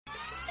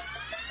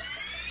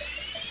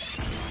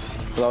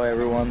Hello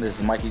everyone, this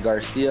is Mikey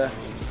Garcia.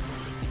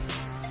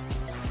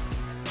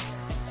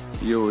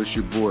 Yo, it's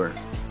your boy,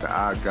 the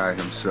odd guy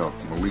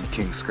himself, Malik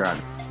King Scott.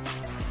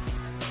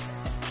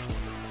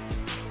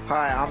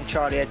 Hi, I'm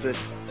Charlie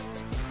Edwards.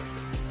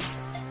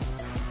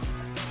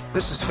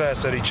 This is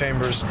Fast Eddie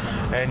Chambers,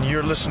 and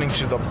you're listening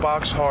to the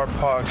BoxHard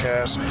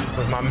Podcast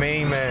with my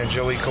main man,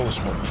 Joey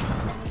Coastman.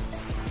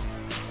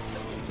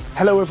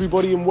 Hello,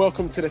 everybody, and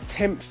welcome to the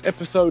 10th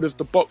episode of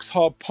the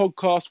BoxHard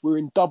Podcast. We're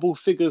in double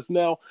figures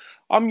now.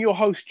 I'm your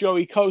host,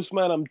 Joey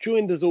Coastman. I'm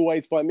joined, as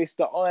always, by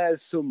Mr.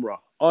 Ayaz Sumra.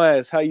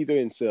 Ayaz, how you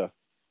doing, sir?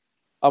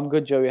 I'm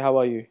good, Joey. How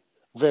are you?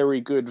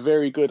 Very good,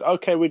 very good.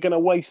 Okay, we're going to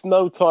waste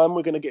no time.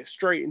 We're going to get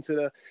straight into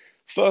the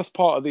first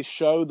part of this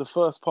show. The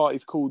first part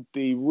is called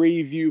the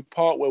review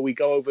part, where we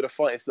go over the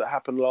fights that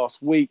happened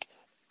last week.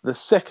 The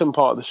second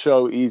part of the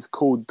show is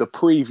called the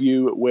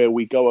preview, where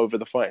we go over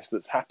the fights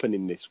that's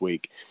happening this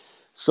week.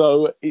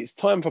 So it's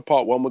time for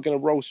part one. We're going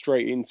to roll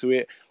straight into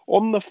it.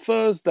 On the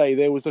Thursday,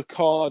 there was a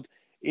card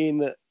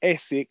in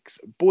Essex.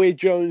 Boy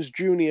Jones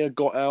Jr.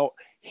 got out.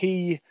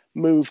 He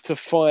moved to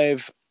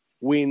 5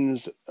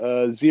 wins,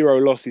 0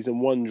 losses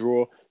and 1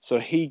 draw. So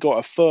he got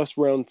a first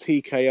round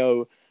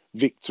TKO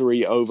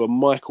victory over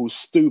Michael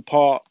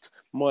Stupart.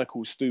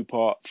 Michael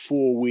Stupart,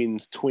 4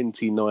 wins,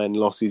 29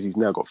 losses. He's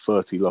now got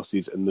 30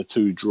 losses and the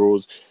 2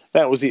 draws.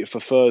 That was it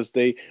for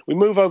Thursday. We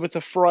move over to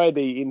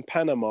Friday in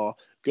Panama.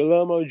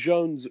 Guillermo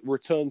Jones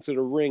returned to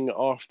the ring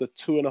after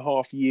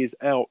 2.5 years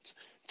out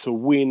to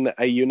win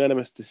a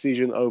unanimous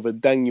decision over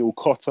Daniel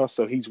Cotta.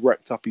 So he's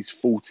racked up his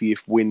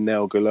 40th win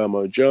now,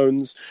 Guillermo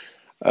Jones.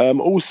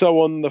 Also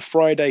on the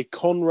Friday,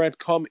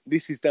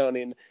 this is down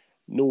in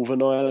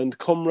Northern Ireland.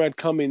 Conrad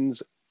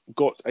Cummins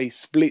got a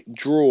split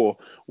draw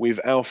with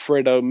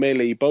Alfredo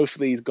Melli. Both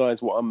of these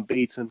guys were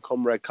unbeaten.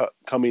 Conrad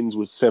Cummins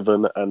was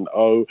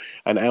 7-0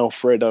 and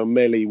Alfredo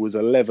Melli was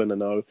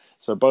 11-0.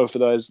 So both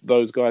of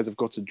those guys have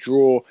got a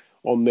draw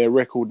on their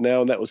record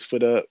now, and that was for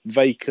the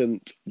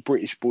vacant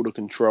British Border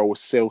Control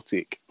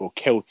Celtic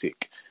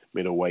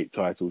middleweight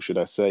title, should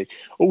I say.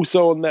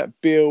 Also on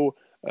that bill,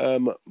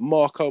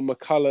 Marco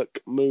McCulloch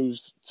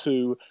moves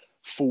to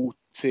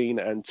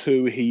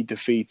 14-2. He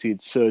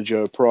defeated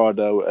Sergio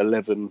Prado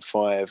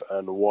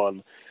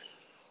 11-5-1.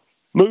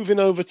 Moving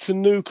over to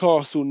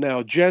Newcastle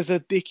now,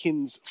 Jazza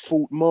Dickens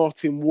fought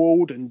Martin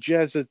Ward, and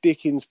Jazza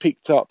Dickens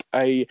picked up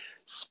a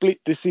split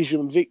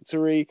decision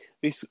victory.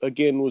 This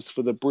again was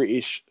for the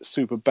British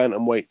Super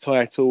Bantamweight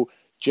title.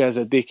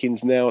 Jazza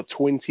Dickens now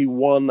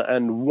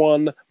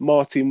 21-1.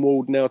 Martin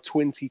Ward now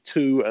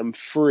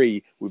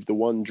 22-3 with the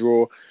 1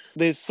 draw.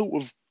 There's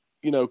sort of,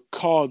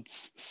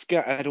 cards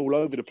scattered all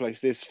over the place.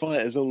 There's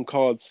fighters on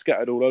cards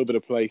scattered all over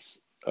the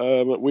place.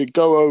 We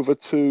go over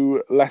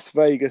to Las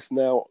Vegas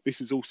now. This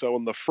is also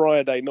on the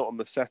Friday, not on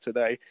the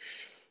Saturday.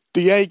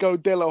 Diego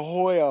De La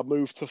Hoya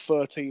moved to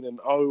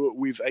 13-0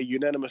 with a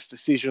unanimous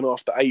decision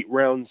after 8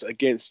 rounds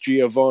against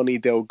Giovanni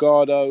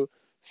Delgado.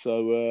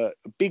 So a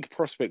big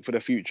prospect for the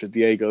future,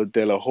 Diego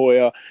De La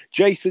Hoya.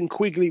 Jason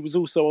Quigley was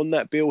also on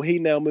that bill. He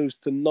now moves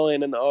to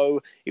 9-0.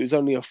 It was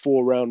only a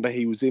 4-rounder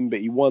he was in, but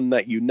he won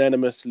that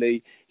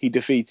unanimously. He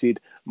defeated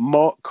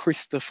Mark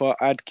Christopher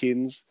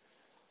Adkins.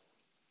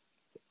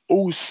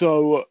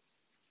 Also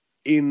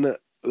in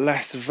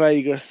Las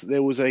Vegas,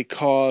 there was a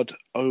card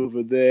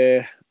over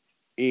there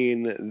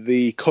in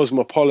the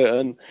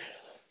Cosmopolitan.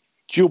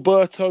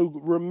 Gilberto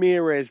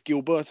Ramirez,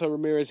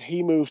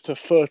 he moved to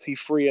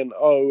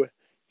 33-0.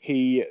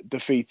 He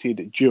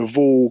defeated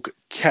Javorg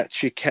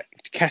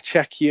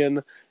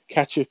Kachakian.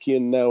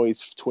 Kachakian now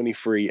is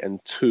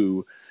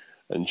 23-2,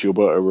 and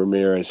Gilberto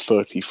Ramirez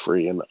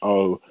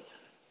 33-0.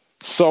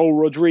 Saul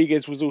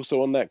Rodriguez was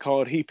also on that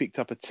card. He picked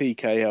up a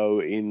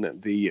TKO in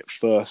the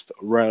first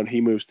round.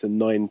 He moves to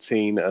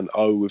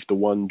 19-0 with the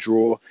 1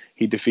 draw.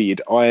 He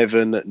defeated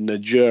Ivan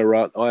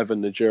Najera.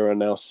 Ivan Najera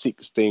now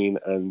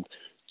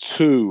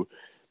 16-2.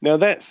 Now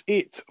that's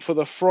it for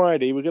the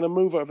Friday. We're going to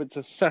move over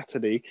to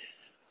Saturday.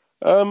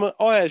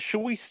 Ayaz,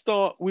 shall we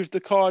start with the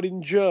card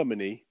in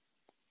Germany?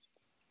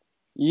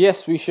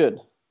 Yes, we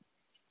should.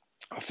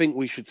 I think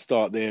we should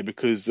start there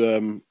because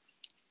it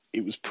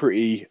was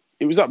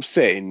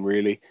upsetting,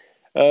 really.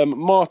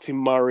 Martin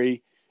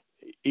Murray,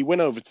 he went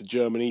over to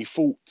Germany, he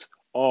fought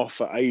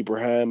Arthur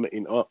Abraham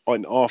in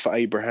Arthur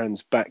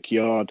Abraham's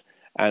backyard,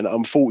 and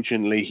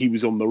unfortunately he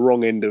was on the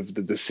wrong end of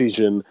the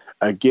decision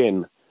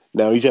again.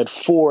 Now, he's had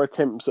 4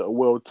 attempts at a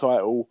world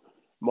title,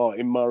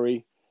 Martin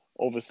Murray.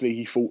 Obviously,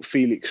 he fought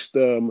Felix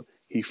Sturm,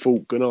 he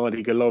fought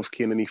Gennady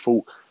Golovkin, and he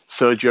fought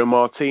Sergio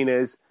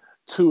Martinez.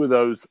 2 of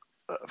those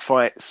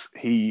fights,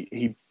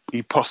 he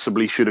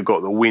possibly should have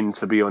got the win,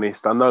 to be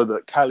honest. I know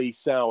that Callie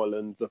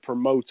Sauerland, the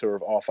promoter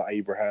of Arthur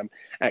Abraham,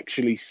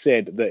 actually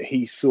said that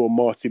he saw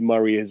Martin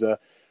Murray as a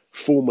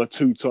former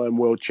 2-time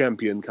world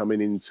champion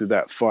coming into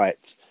that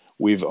fight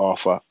with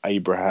Arthur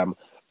Abraham.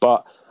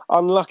 But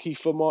unlucky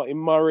for Martin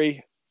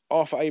Murray,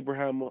 Arthur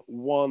Abraham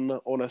won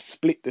on a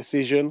split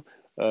decision.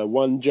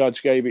 1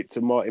 judge gave it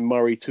to Martin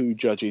Murray, 2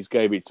 judges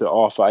gave it to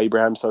Arthur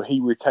Abraham, so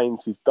he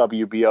retains his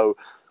WBO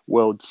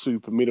World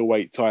Super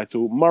Middleweight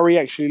title. Murray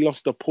actually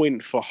lost a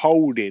point for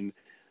holding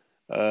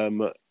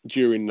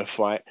during the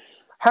fight.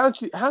 How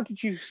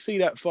did you see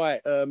that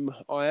fight,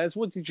 Ayaz?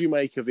 What did you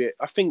make of it?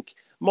 I think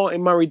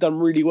Martin Murray done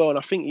really well, and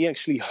I think he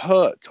actually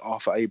hurt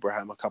Arthur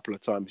Abraham a couple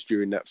of times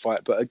during that fight.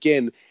 But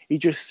again, he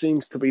just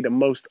seems to be the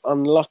most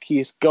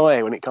unluckiest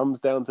guy when it comes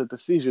down to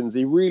decisions.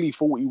 He really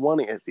thought he won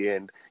it at the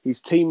end.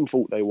 His team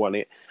thought they won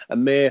it,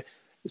 and they're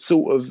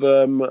sort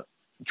of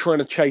trying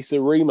to chase a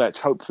rematch,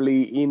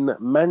 hopefully in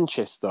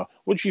Manchester.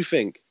 What do you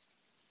think?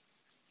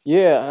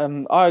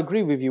 Yeah, I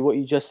agree with you, what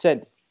you just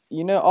said.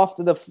 You know,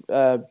 after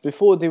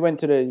before they went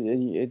to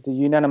the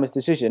unanimous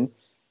decision,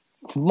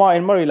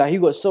 Martin Murray, like, he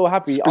got so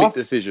happy. Split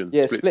decision.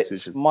 Yeah, split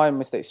decision. My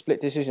mistake.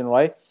 Split decision,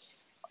 right?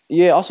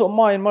 Yeah, I saw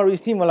Martin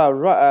Murray's team were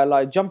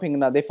like jumping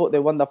and that. They thought they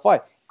won the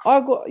fight.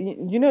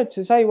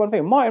 To say one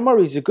thing, Martin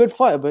Murray is a good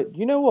fighter, but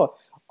you know what?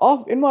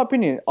 In my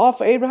opinion,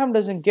 Arthur Abraham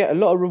doesn't get a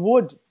lot of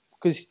reward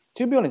because,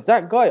 to be honest,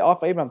 that guy,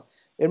 Arthur Abraham,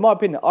 in my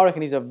opinion, I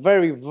reckon he's a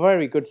very,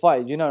 very good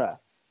fighter. You know that?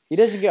 He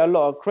doesn't get a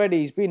lot of credit.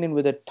 He's been in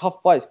with the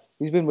tough fights.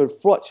 He's been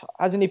with Froch.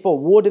 Hasn't he fought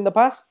Ward in the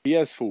past? He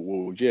has fought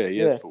Ward, yeah. He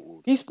has fought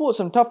Ward. He's fought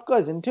some tough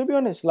guys. And to be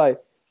honest, like,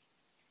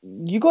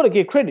 you got to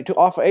give credit to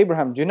Arthur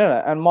Abraham, do you know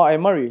that? And Martin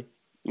Murray.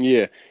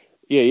 Yeah,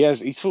 he has.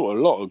 He's fought a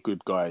lot of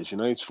good guys, you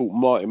know. He's fought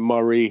Martin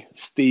Murray,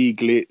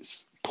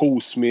 Stieglitz, Paul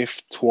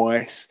Smith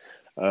twice.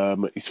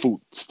 He's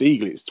fought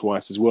Stieglitz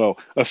twice as well.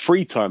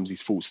 3 times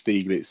he's fought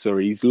Stieglitz.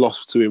 Sorry, he's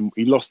lost to him.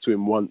 He lost to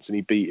him once and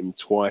he beat him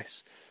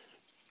twice.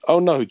 Oh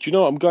no, do you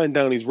know what? I'm going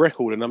down his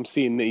record and I'm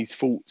seeing that he's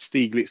fought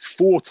Stieglitz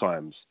 4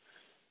 times.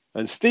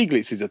 And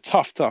Stieglitz is a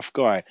tough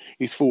guy.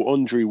 He's fought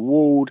Andre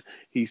Ward.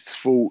 He's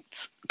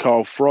fought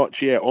Carl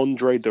Froch. Yeah,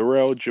 Andre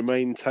Durrell,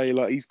 Jermaine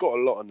Taylor. He's got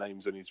a lot of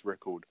names on his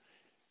record.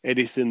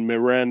 Edison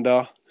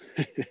Miranda.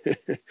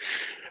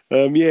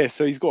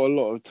 So he's got a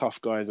lot of tough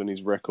guys on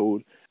his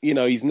record. You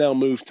know, he's now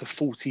moved to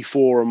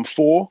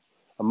 44-4.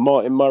 And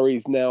Martin Murray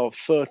is now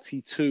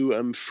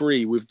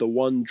 32-3 with the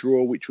 1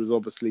 draw, which was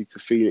obviously to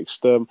Felix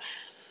Sturm.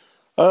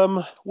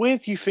 Where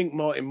do you think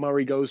Martin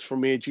Murray goes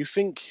from here? Do you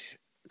think...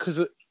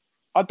 Because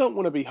I don't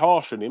want to be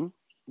harsh on him,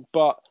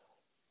 but,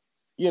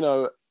 you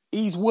know,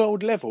 he's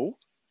world level,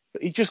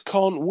 but he just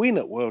can't win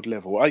at world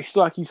level. It's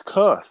like he's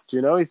cursed,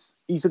 you know.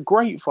 He's a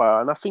great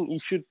fighter, and I think he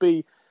should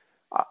be...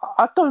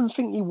 I don't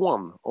think he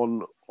won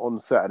on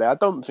Saturday. I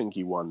don't think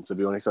he won, to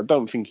be honest. I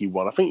don't think he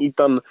won. I think he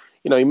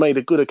made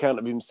a good account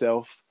of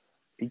himself.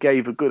 He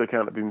gave a good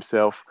account of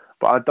himself,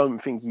 but I don't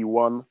think he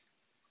won.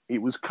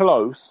 It was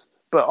close,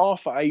 but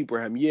Arthur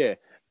Abraham, yeah.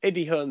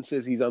 Eddie Hearn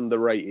says he's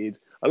underrated.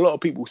 A lot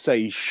of people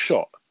say he's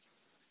shot.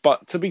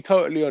 But to be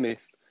totally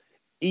honest,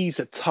 he's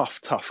a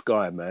tough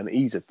guy, man.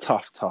 He's a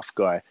tough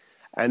guy.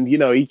 And, you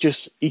know, he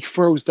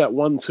throws that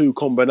 1-2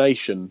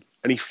 combination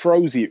and he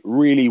throws it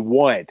really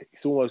wide.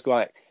 It's almost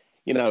like,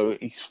 you know,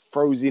 he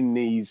throws in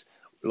these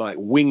like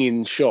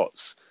winging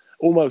shots,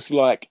 almost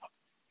like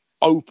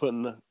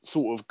open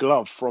sort of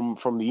glove from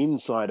the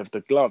inside of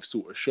the glove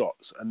sort of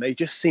shots. And they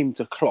just seem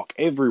to clock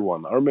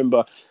everyone. I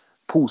remember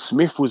Paul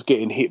Smith was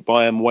getting hit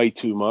by him way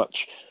too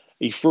much.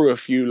 He threw a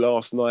few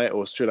last night,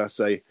 or should I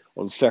say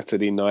on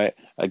Saturday night,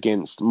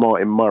 against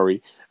Martin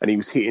Murray, and he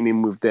was hitting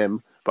him with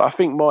them. But I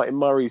think Martin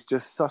Murray is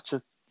just such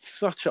an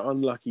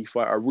unlucky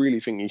fighter. I really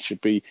think he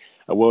should be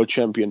a world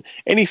champion.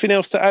 Anything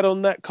else to add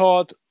on that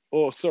card,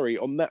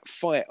 on that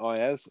fight,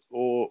 Ayaz,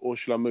 or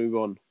should I move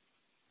on?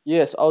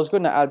 Yes, I was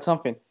going to add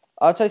something.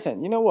 I'll tell you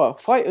something. You know what?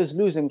 Fighters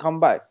lose and come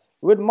back.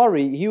 With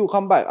Murray, he will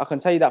come back. I can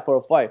tell you that for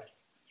a fight.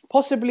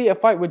 Possibly a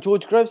fight with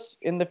George Groves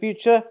in the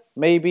future.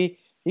 Maybe.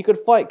 He could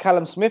fight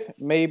Callum Smith.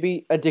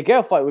 Maybe. A De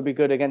Gale fight would be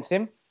good against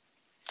him.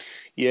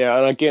 Yeah,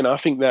 and again, I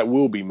think that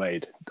will be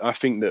made. I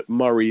think that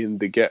Murray and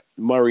De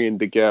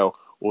Gale,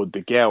 or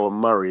De Gale and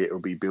Murray, it will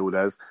be billed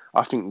as.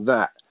 I think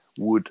that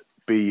would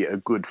be a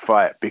good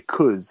fight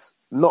because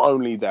not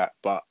only that,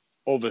 but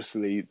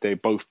obviously they're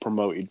both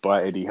promoted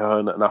by Eddie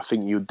Hearn, and I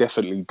think you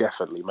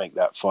definitely make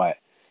that fight.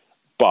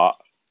 But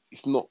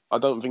it's not. I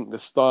don't think the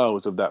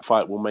styles of that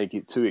fight will make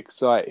it too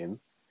exciting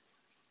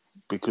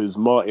because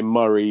Martin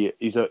Murray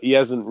he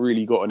hasn't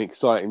really got an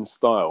exciting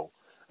style,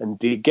 and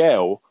De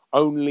Gale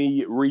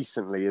only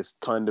recently has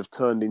kind of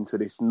turned into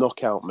this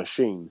knockout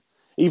machine.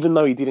 Even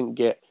though he didn't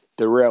get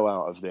Durrell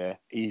out of there,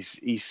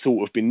 he's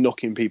sort of been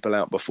knocking people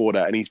out before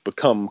that, and he's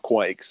become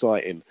quite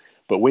exciting.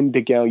 But when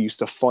De Gale used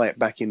to fight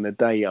back in the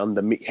day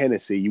under Mick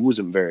Hennessy, he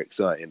wasn't very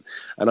exciting.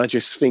 And I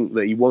just think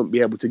that he won't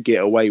be able to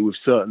get away with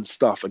certain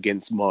stuff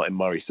against Martin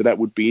Murray. So that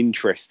would be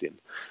interesting.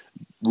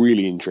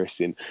 Really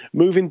interesting.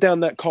 Moving down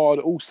that card,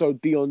 also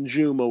Dion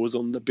Juma was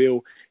on the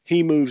bill.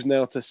 He moves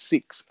now to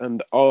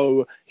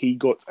 6-0. He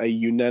got a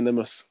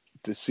unanimous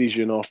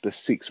decision after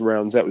 6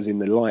 rounds. That was in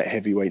the light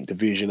heavyweight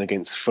division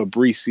against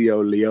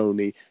Fabricio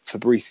Leone.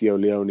 Fabricio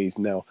Leone is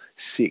now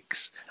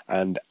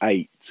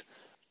 6-8.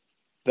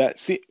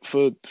 That's it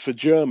for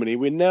Germany.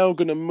 We're now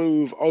going to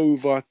move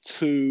over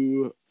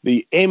to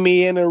the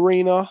MEN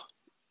arena.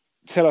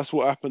 Tell us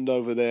what happened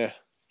over there.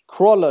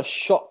 Crawler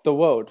shocked the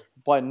world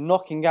by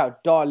knocking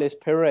out Darlis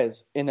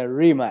Perez in a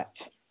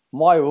rematch.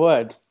 My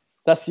word.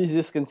 You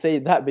just can say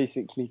that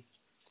basically.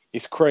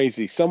 It's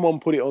crazy.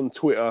 Someone put it on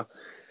Twitter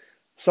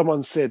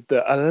someone said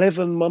that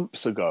 11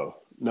 months ago,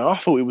 now I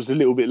thought it was a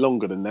little bit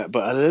longer than that,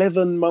 but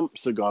 11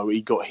 months ago,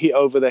 he got hit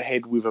over the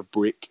head with a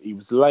brick. He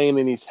was laying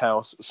in his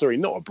house, sorry,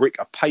 not a brick,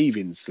 a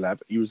paving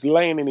slab. He was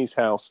laying in his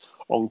house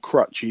on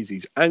crutches.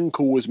 His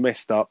ankle was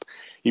messed up.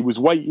 He was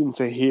waiting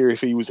to hear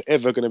if he was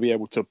ever going to be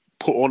able to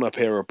put on a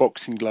pair of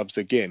boxing gloves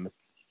again.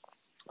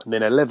 And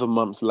then 11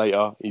 months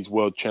later, he's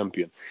world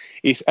champion.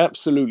 It's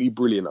absolutely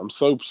brilliant. I'm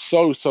so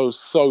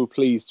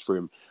pleased for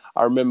him.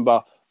 I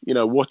remember,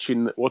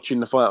 watching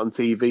the fight on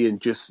TV and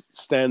just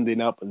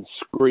standing up and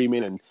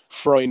screaming and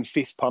throwing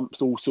fist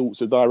pumps all sorts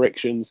of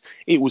directions.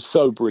 It was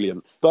so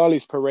brilliant.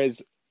 Darlis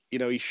Perez,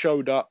 he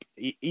showed up.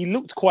 He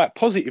looked quite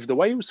positive. The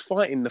way he was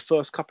fighting the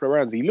first couple of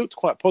rounds, he looked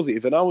quite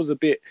positive. And I was a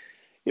bit...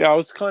 I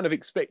was kind of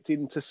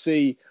expecting to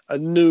see a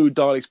new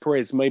Darlis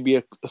Perez, maybe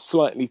a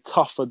slightly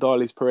tougher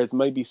Darlis Perez,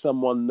 maybe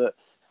someone that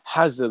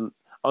hasn't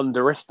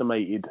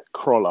underestimated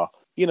Crolla.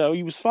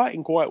 He was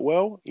fighting quite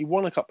well. He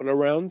won a couple of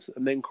rounds,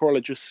 and then Crolla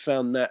just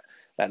found that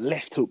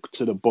left hook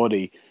to the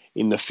body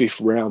in the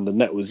 5th round, and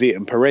that was it.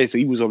 And Perez,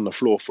 he was on the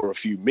floor for a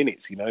few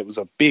minutes. It was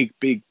a big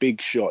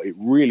shot. It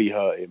really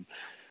hurt him.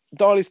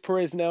 Darlis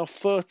Perez now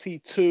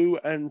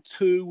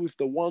 32-2 with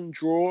the 1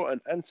 draw, and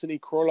Anthony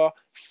Crolla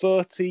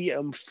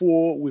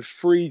 30-4 with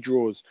 3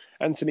 draws.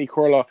 Anthony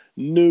Crolla,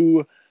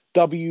 new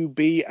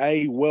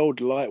WBA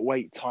World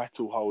Lightweight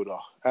title holder.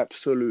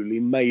 Absolutely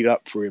made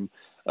up for him.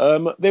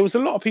 There was a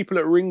lot of people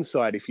at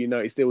ringside, if you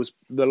noticed. There was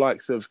the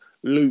likes of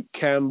Luke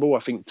Campbell. I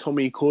think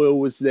Tommy Coyle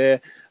was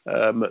there.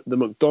 The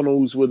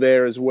McDonalds were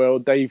there as well.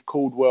 Dave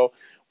Caldwell.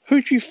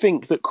 Who do you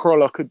think that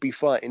Crolla could be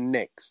fighting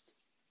next?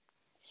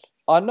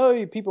 I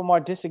know people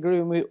might disagree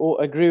with me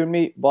or agree with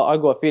me, but I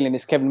got a feeling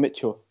it's Kevin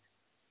Mitchell.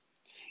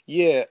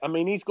 Yeah, I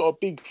mean, he's got a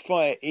big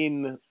fight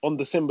on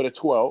December the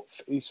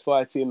 12th. He's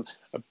fighting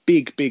a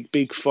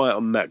big fight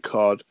on that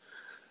card.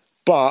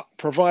 But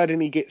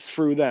providing he gets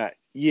through that,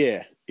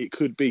 yeah, it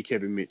could be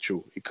Kevin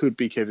Mitchell. It could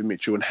be Kevin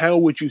Mitchell. And how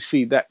would you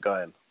see that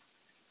going?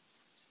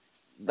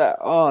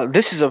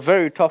 This is a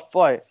very tough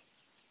fight.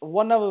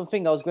 One other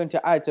thing I was going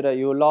to add to that,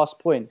 your last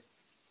point.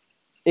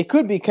 It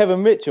could be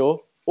Kevin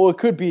Mitchell, or it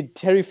could be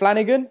Terry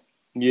Flanagan.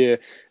 Yeah.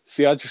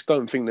 See, I just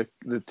don't think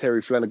the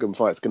Terry Flanagan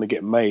fight's going to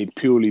get made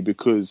purely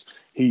because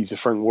he's a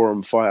Frank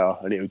Warren fighter,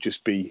 and it'll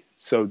just be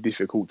so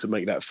difficult to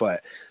make that fight.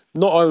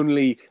 Not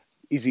only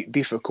is it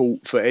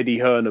difficult for Eddie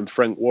Hearn and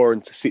Frank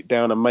Warren to sit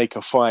down and make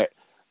a fight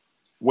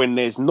when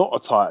there's not a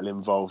title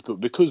involved, but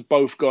because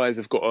both guys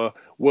have got a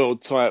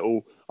world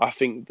title, I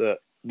think that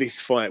this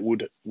fight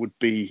would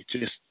be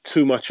just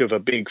too much of a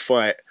big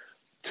fight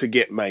to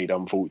get made,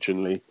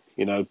 unfortunately.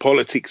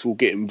 Politics will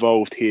get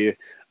involved here,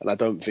 and I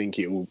don't think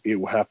it will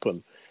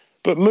happen.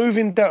 But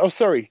moving down,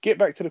 get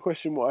back to the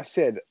question what I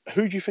said.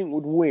 Who do you think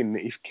would win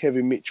if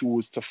Kevin Mitchell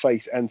was to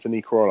face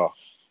Anthony Crolla?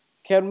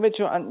 Kevin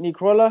Mitchell, Anthony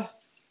Crolla.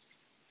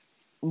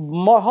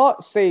 My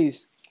heart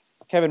says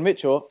Kevin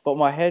Mitchell, but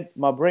my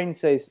brain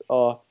says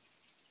Crolla.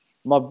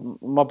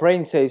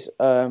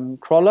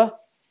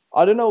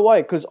 I don't know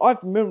why, because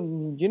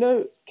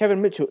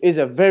Kevin Mitchell is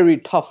a very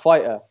tough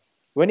fighter.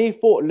 When he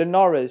fought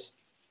Linares,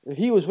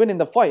 he was winning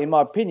the fight, in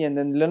my opinion,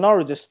 and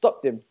Linares just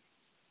stopped him.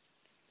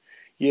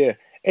 Yeah,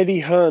 Eddie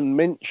Hearn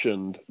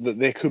mentioned that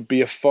there could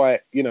be a fight,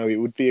 it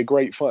would be a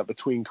great fight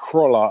between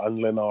Crolla and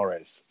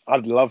Linares.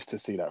 I'd love to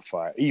see that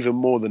fight, even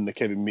more than the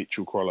Kevin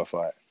Mitchell-Crolla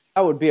fight.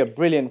 That would be a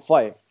brilliant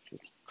fight.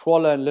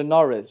 Crolla and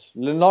Linares.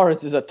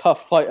 Linares is a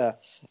tough fighter,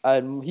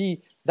 and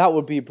that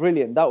would be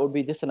brilliant. That would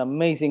be just an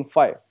amazing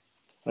fight.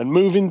 And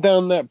moving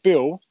down that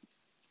bill,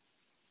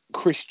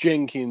 Chris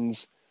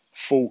Jenkins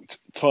fought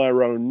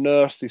Tyrone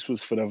Nurse. This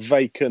was for the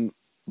vacant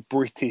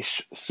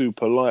British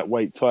super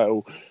lightweight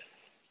title.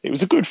 It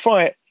was a good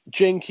fight.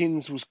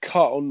 Jenkins was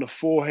cut on the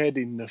forehead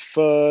in the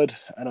 3rd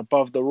and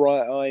above the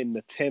right eye in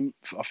the 10th.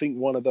 I think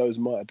one of those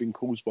might have been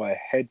caused by a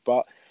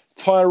headbutt.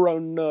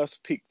 Tyrone Nurse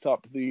picked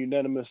up the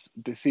unanimous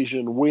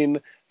decision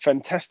win.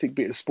 Fantastic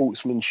bit of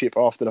sportsmanship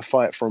after the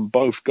fight from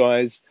both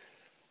guys.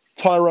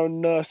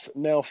 Tyrone Nurse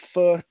now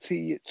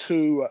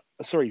 32-2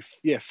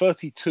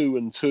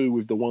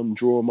 with the 1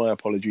 draw. My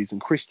apologies. And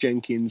Chris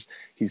Jenkins,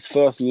 his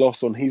first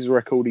loss on his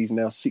record. He's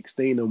now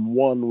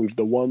 16-1 with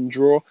the 1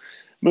 draw.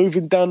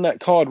 Moving down that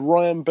card,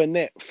 Ryan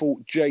Burnett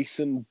fought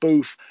Jason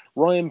Booth.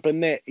 Ryan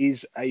Burnett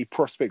is a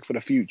prospect for the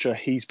future.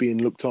 He's being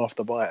looked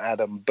after by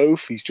Adam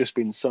Booth. He's just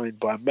been signed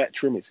by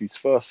Matchroom. It's his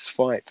first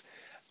fight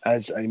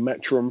as a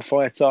Matchroom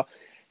fighter.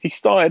 He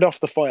started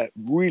off the fight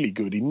really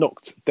good. He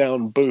knocked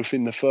down Booth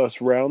in the 1st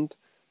round.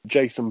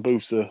 Jason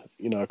Booth's a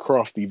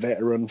crafty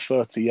veteran,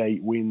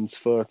 38 wins,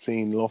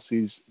 13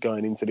 losses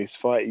going into this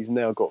fight. He's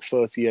now got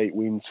 38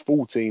 wins,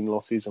 14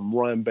 losses, and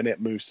Ryan Burnett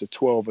moves to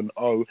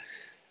 12-0.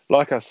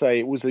 Like I say,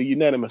 it was a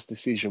unanimous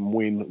decision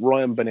win.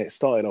 Ryan Burnett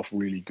started off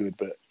really good,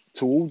 but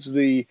towards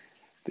the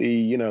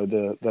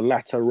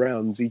latter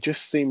rounds, he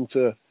just seemed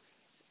to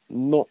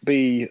not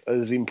be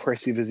as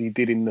impressive as he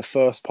did in the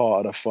first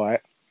part of the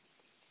fight.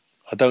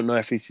 I don't know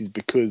if this is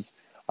because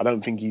I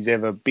don't think he's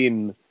ever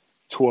been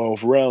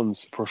 12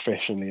 rounds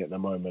professionally at the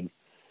moment.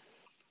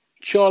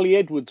 Charlie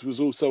Edwards was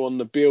also on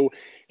the bill.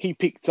 He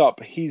picked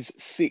up his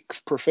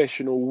 6th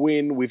professional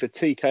win with a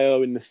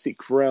TKO in the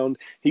 6th round.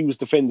 He was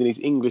defending his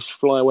English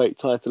Flyweight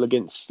title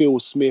against Phil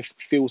Smith.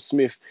 Phil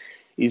Smith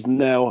is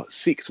now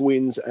 6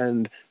 wins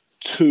and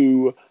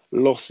 2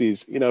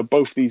 losses. You know,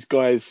 both these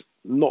guys,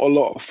 not a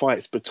lot of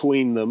fights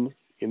between them.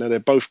 You know, they're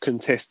both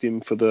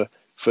contesting for their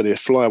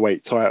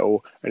flyweight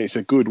title, and it's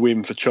a good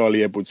win for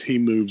Charlie Edwards. He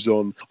moves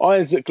on.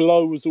 Isaac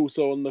Lowe was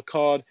also on the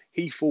card.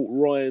 He fought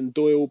Ryan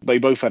Doyle. They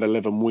both had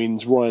 11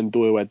 wins. Ryan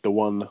Doyle had the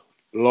 1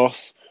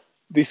 loss.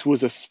 This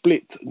was a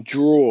split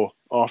draw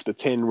after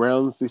 10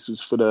 rounds. This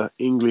was for the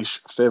English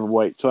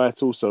featherweight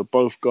title, so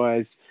both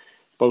guys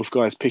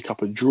pick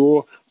up a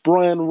draw.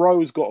 Brian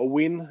Rose got a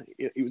win.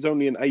 It was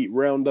only an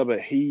 8-rounder, but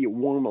he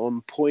won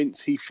on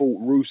points. He fought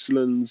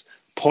Ruslan's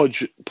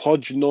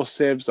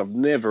Podnosevs. I've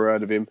never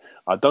heard of him.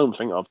 I don't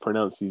think I've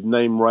pronounced his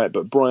name right,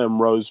 but Brian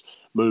Rose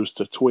moves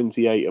to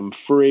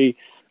 28-3.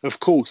 Of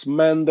course,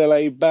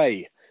 Mandalay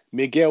Bay.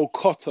 Miguel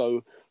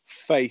Cotto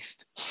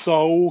faced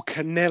Saul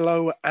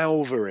Canelo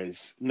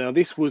Alvarez. Now,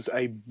 this was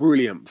a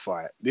brilliant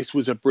fight. There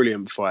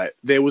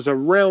was a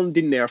round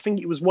in there. I think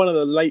it was one of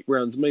the late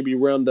rounds, maybe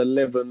round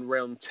 11,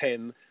 round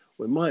 10,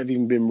 or it might have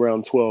even been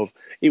round 12.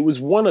 It was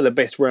one of the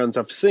best rounds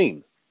I've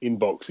seen in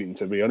boxing,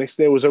 to be honest.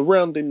 There was a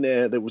round in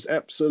there that was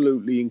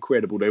absolutely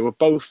incredible. They were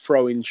both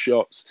throwing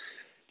shots.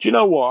 Do you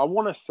know what I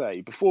want to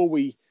say before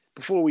we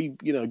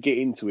get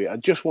into it? I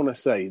just want to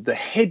say the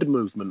head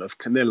movement of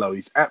Canelo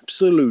is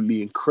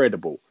absolutely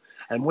incredible.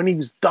 And when he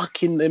was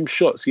ducking them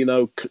shots, you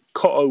know,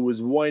 Cotto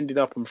was winding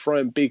up and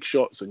throwing big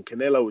shots, and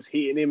Canelo was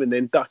hitting him and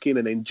then ducking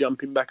and then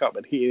jumping back up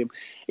and hitting him.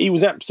 He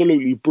was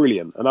absolutely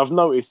brilliant. And I've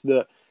noticed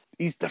that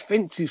his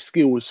defensive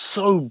skill was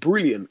so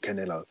brilliant,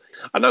 Canelo.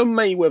 I know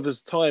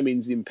Mayweather's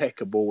timing's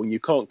impeccable and you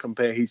can't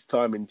compare his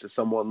timing to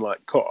someone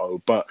like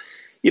Cotto, but,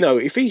 you know,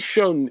 if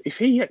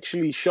he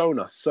actually shown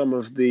us some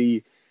of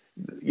the,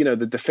 you know,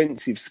 the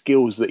defensive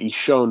skills that he's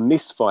shown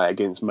this fight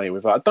against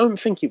Mayweather, I don't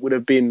think it would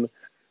have been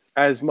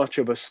as much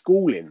of a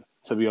schooling,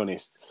 to be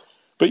honest.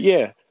 But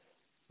yeah,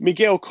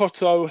 Miguel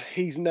Cotto,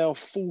 he's now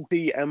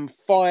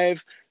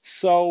 40-5.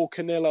 Saul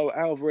Canelo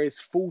Alvarez,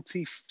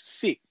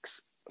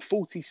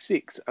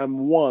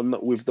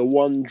 46-1 with the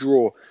 1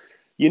 draw.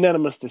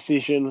 Unanimous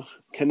decision.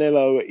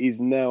 Canelo is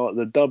now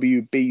the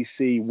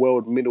WBC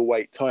World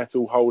Middleweight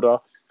title holder.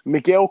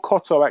 Miguel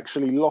Cotto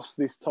actually lost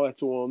this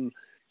title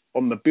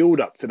on the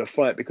build-up to the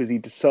fight because he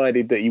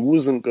decided that he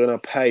wasn't going to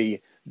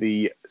pay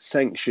the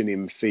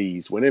sanctioning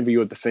fees. Whenever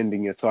you're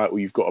defending your title,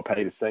 you've got to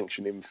pay the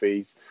sanctioning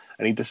fees.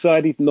 And he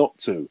decided not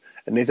to.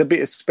 And there's a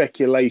bit of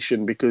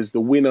speculation because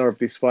the winner of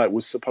this fight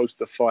was supposed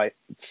to fight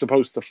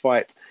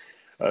Gennady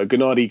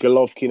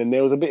Golovkin, and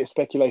there was a bit of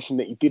speculation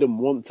that he didn't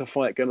want to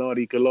fight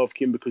Gennady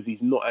Golovkin because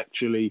he's not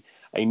actually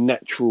a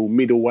natural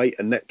middleweight,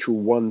 a natural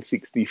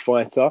 160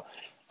 fighter.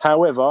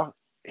 However,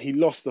 he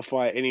lost the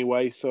fight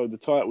anyway, so the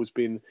title's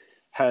been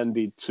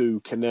handed to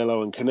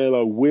Canelo, and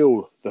Canelo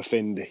will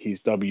defend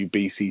his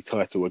WBC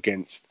title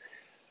against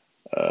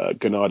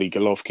Gennady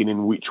Golovkin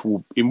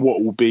in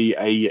what will be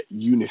a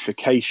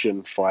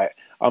unification fight.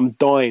 I'm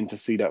dying to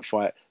see that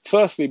fight.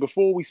 Firstly,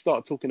 before we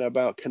start talking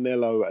about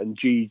Canelo and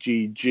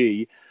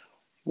GGG,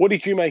 what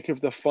did you make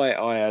of the fight,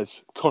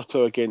 Ayaz?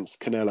 Cotto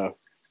against Canelo?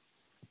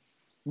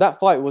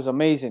 That fight was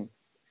amazing.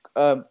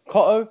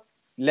 Cotto,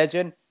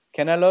 legend.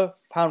 Canelo,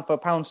 pound for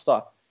pound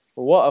star.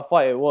 What a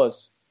fight it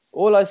was.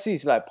 All I see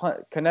is like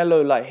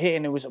Canelo like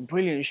hitting him with some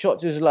brilliant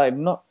shots, just like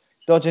not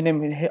dodging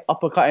him,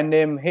 uppercutting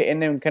him,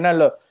 hitting him.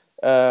 Canelo,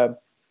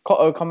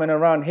 Cotto coming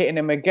around, hitting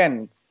him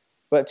again.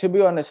 But to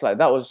be honest, like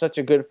that was such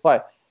a good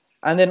fight.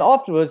 And then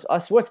afterwards, I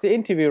watched the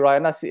interview, right?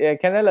 And I see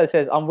Canelo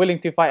says, "I'm willing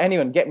to fight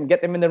anyone.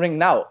 Get them in the ring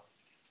now."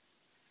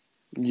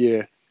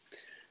 Yeah.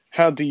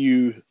 How do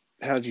you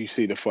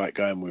see the fight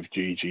going with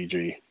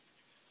GGG?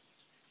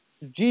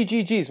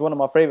 GGG is one of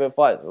my favorite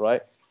fights,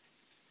 right?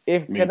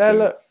 If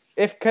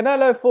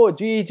Canelo fought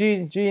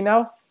GGG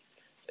now,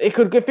 it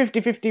could go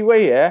 50-50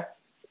 way, yeah.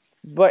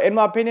 But in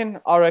my opinion,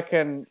 I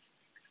reckon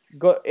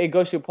it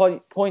goes to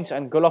points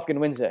and Golovkin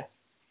wins it.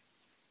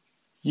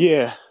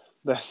 Yeah,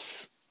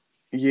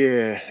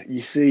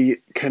 you see,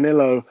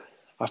 Canelo,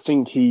 I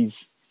don't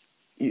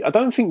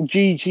think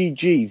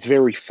GGG is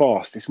very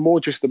fast. It's more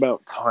just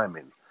about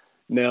timing.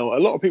 Now, a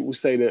lot of people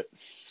say that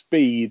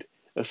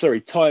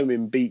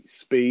timing beats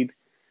speed.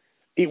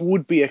 It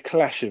would be a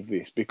clash of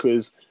this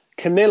because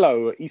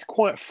Canelo, he's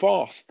quite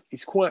fast. He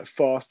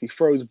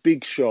throws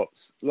big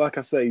shots. Like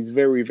I say, he's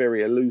very,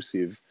 very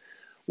elusive.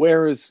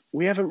 Whereas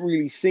we haven't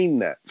really seen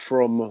that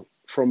from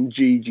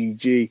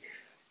GGG.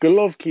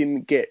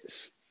 Golovkin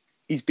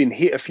he's been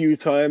hit a few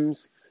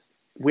times.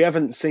 We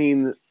haven't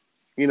seen,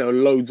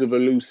 loads of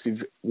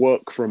elusive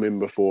work from him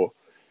before.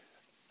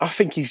 I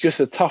think he's just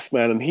a tough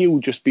man and he'll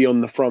just be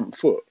on the front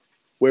foot.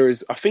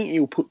 Whereas I think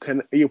he'll put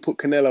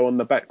Canelo on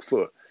the back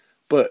foot.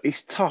 But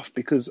it's tough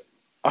because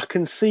I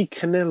can see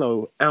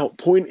Canelo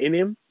outpointing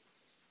him,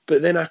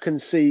 but then I can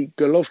see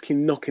Golovkin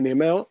knocking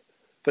him out,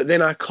 but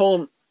then I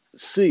can't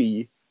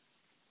see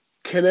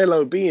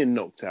Canelo being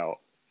knocked out.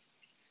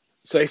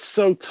 So it's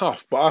so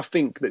tough, but I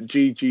think that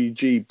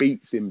GGG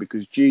beats him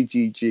because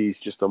GGG is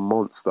just a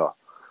monster.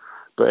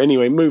 But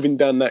anyway, moving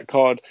down that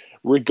card,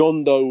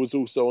 Rigondo was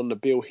also on the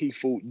bill. He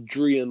fought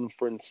Drian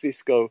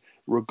Francisco.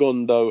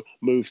 Rigondo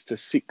moves to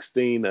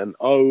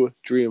 16-0.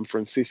 Drian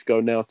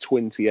Francisco now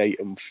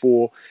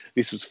 28-4.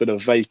 This was for the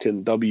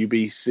vacant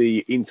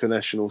WBC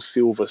International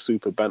Silver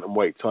Super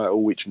Bantamweight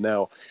title, which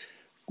now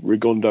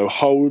Rigondo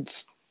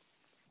holds.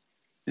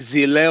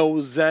 Zilal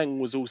Zhang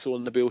was also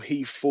on the bill.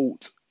 He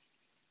fought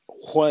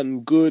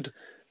Juan Good,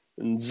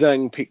 and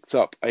Zhang picked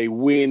up a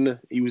win.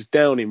 He was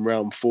down in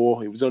round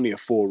 4. It was only a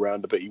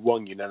 4-rounder, but he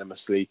won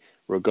unanimously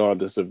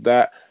regardless of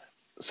that.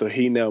 So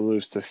he now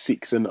moves to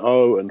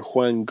 6-0, and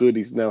Juan Good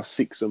is now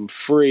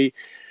 6-3.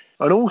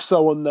 And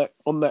also on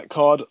that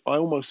card, I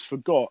almost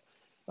forgot,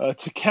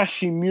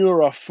 Takashi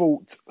Miura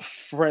fought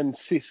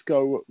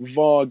Francisco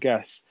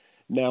Vargas.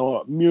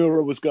 Now,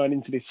 Miura was going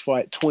into this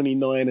fight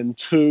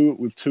 29-2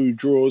 with 2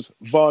 draws.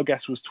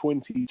 Vargas was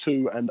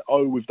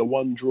 22-0 with the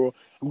 1 draw.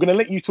 I'm going to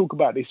let you talk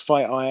about this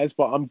fight, Ayaz,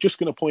 but I'm just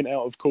going to point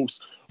out, of course,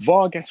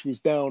 Vargas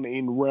was down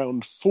in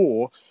round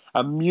 4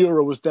 and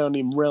Miura was down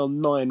in round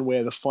 9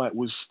 where the fight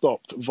was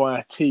stopped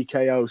via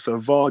TKO. So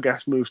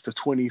Vargas moves to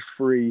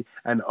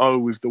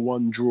 23-0 with the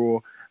 1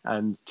 draw,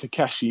 and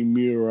Takashi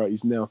Miura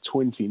is now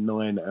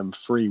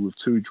 29-3 with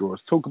 2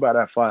 draws. Talk about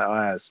that fight,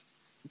 Ayaz.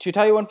 To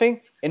tell you one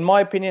thing, in my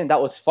opinion, that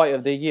was fight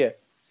of the year.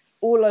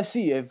 All I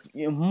see is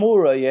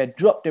Mura,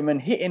 dropped him and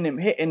hitting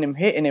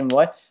him,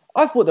 right?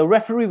 I thought the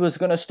referee was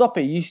going to stop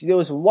it. There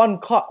was one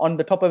cut on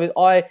the top of his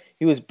eye.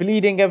 He was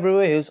bleeding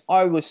everywhere. His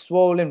eye was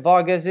swollen,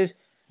 Vargas's.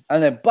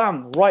 And then,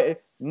 bam,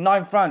 right,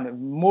 9th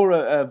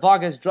round,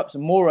 Vargas drops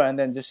Mura and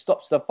then just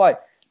stops the fight.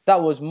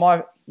 That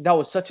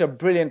was such a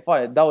brilliant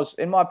fight. That was,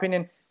 in my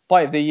opinion,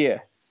 fight of the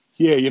year.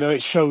 Yeah,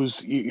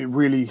 it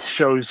really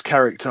shows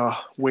character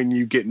when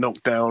you get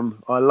knocked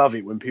down. I love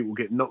it when people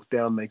get knocked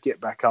down, they get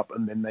back up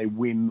and then they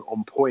win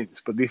on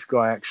points. But this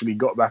guy actually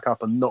got back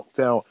up and knocked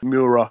out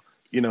Miura.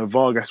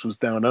 Vargas was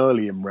down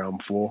early in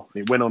round 4.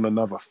 It went on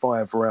another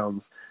 5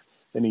 rounds.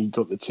 Then he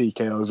got the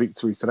TKO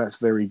victory. So that's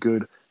very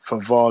good for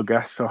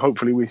Vargas. So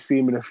hopefully we see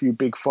him in a few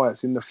big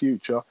fights in the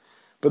future.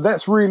 But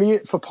that's really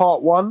it for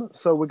part 1.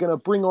 So we're going to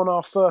bring on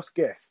our first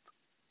guest.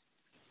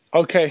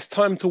 Okay, it's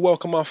time to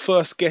welcome our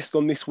first guest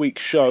on this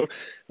week's show.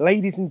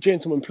 Ladies and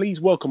gentlemen, please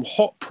welcome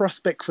hot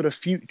prospect for the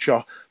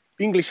future,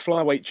 English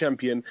Flyweight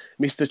Champion,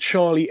 Mr.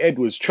 Charlie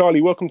Edwards.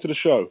 Charlie, welcome to the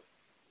show.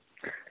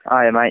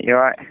 Hi, mate. You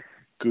all right?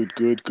 Good.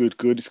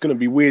 It's going to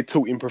be weird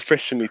talking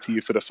professionally to you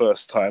for the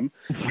first time.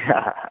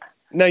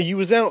 Now, you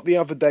was out the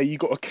other day. You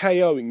got a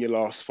KO in your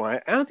last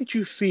fight. How did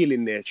you feel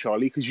in there,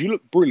 Charlie? Because you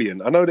look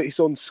brilliant. I know that it's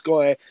on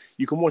Sky.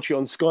 You can watch it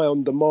on Sky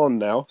On Demand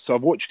now, so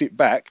I've watched it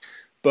back.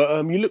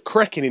 But you look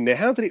cracking in there.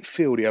 How did it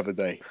feel the other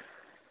day?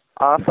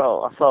 I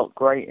felt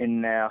great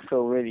in there. I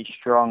feel really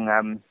strong.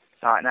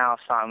 Right now I'm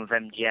starting with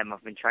MGM.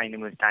 I've been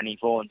training with Danny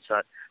Vaughan, so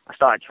I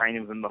started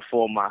training with him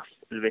before my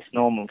Lewis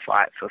Norman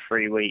fight for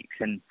 3 weeks,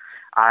 and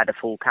I had a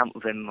full camp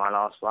with him in my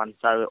last one.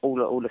 So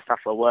all the stuff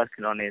we're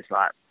working on is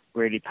like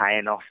really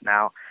paying off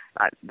now.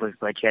 Like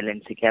we're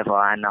gelling together,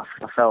 and I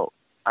felt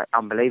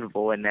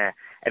unbelievable in there.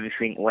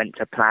 Everything went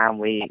to plan.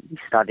 We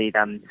studied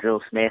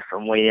Phil Smith,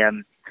 and we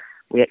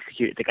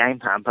executed the game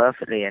plan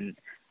perfectly, and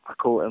I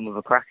caught him with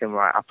a cracking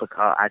right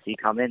uppercut as he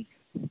come in.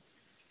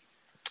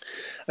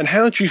 And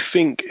how do you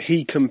think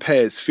he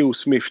compares, Phil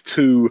Smith,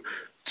 to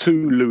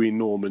Louis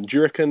Norman? Do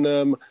you reckon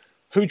who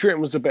do you reckon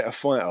was a better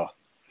fighter?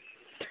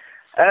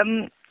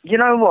 You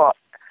know what?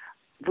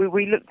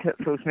 We looked at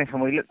Phil Smith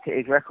and we looked at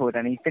his record,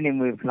 and he's been in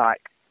with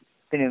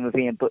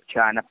Ian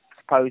Butcher, and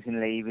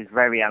supposedly he was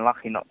very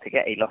unlucky not to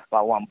get. He lost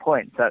by 1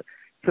 point. So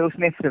Phil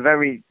Smith's a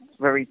very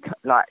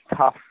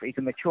tough. He's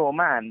a mature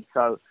man,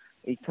 so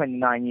he's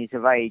 29 years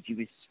of age. He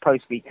was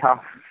supposed to be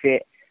tough,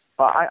 fit,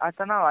 but I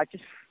don't know. I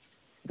just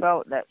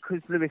felt that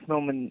because Lewis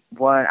Norman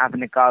weren't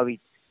having a go,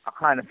 I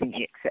kind of think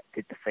he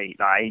accepted defeat.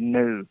 Like he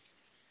knew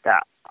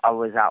that I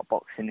was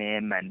outboxing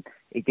him, and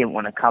he didn't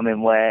want to come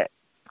in. Where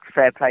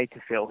fair play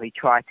to Phil, he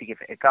tried to give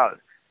it a go,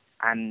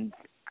 and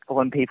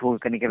when people were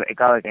going to give it a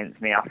go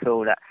against me, I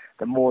feel that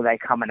the more they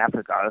come and have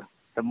a go,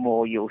 the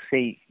more you'll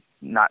see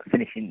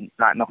finishing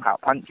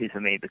knockout punches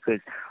for me, because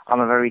I'm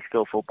a very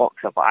skillful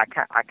boxer, but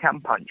I can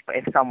punch. But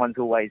if someone's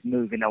always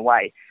moving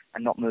away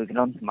and not moving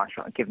on to my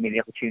shot and giving me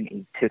the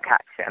opportunity to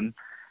catch them,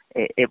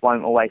 it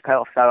won't always pay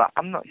off. So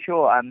I'm not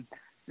sure.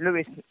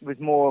 Lewis was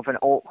more of an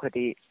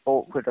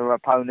awkwarder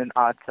opponent,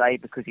 I'd say,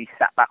 because he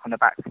sat back on the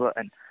back foot,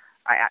 and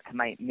I had to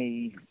make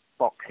me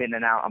box in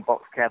and out and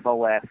box clever,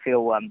 where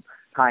Phil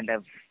kind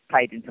of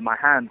played into my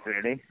hands,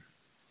 really.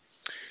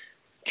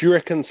 Do you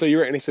reckon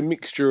it's a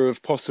mixture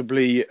of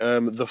possibly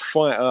the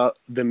fighter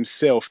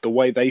themselves, the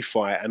way they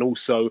fight, and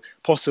also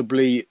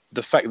possibly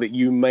the fact that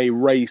you may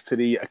raise to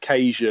the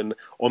occasion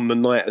on the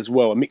night as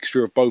well, a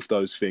mixture of both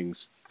those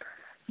things?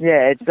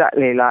 Yeah,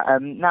 exactly.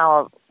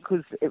 Now,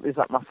 because it was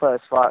my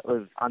first fight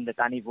under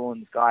Danny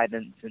Vaughan's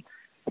guidance and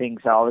things,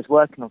 so I was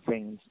working on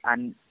things,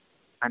 and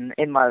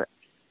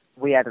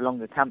we had a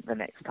longer camp the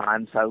next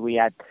time, so we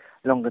had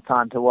longer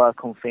time to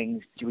work on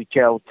things. We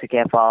gelled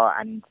together,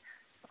 and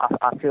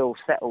I feel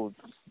settled.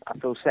 I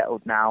feel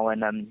settled now,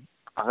 and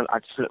I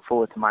just look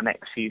forward to my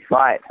next few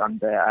fights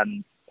under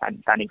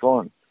Danny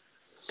Vaughan.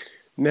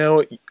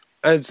 Now,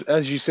 as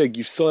you said,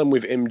 you've signed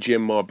with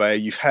MGM Marbella.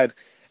 You've had,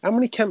 how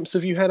many camps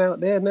have you had out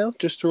there now?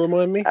 Just to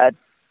remind me.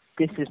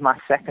 This is my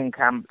second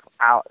camp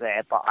out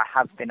there, but I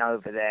have been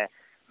over there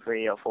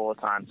 3 or 4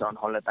 times on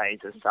holidays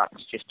as such,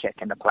 just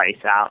checking the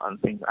place out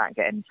and things like that,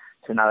 getting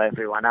to know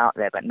everyone out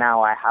there. But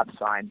now I have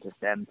signed with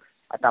them.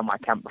 I've done my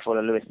camp before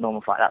the Lewis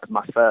Norman fight. That was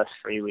my first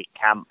 3-week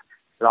camp.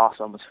 Last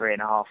one was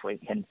 3.5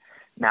 weeks. And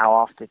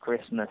now after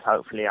Christmas,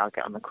 hopefully I'll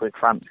get on the quick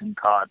Frampton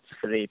cards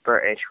for the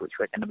British, which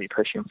we're going to be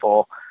pushing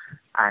for.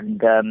 And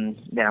then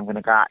I'm going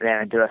to go out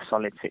there and do a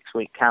solid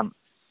 6-week camp.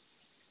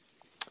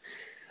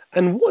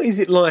 And what is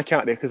it like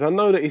out there? Because I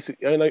know that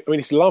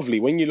it's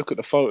lovely. When you look at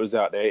the photos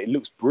out there, it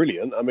looks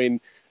brilliant. I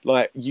mean,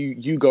 like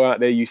you go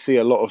out there, you see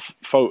a lot of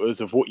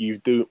photos of what you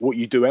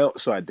do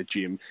outside the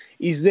gym.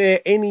 Is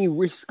there any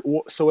risk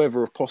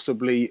whatsoever of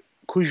possibly,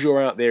 because you're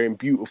out there in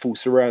beautiful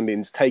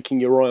surroundings, taking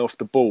your eye off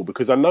the ball?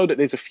 Because I know that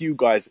there's a few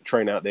guys that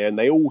train out there and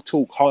they all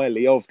talk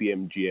highly of the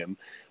MGM,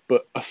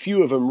 but a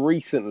few of them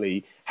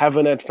recently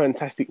haven't had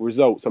fantastic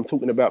results. I'm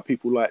talking about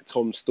people like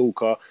Tom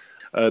Stalker.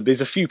 There's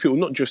a few people,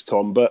 not just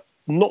Tom, but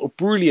not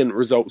brilliant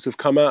results have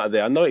come out of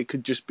there. I know it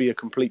could just be a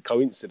complete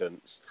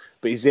coincidence,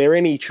 but is there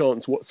any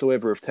chance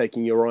whatsoever of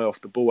taking your eye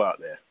off the ball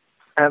out there?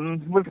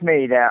 With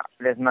me,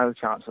 there's no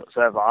chance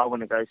whatsoever. I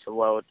want to go to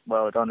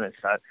world honours,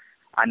 so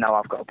I know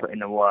I've got to put in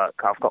the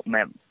work. I've got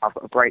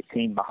a great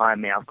team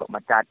behind me. I've got my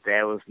dad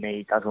there with me.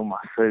 He does all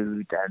my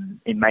food,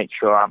 and he makes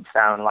sure I'm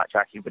sound. Like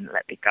Jackie wouldn't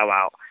let me go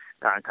out.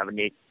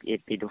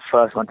 He'd be the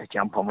first one to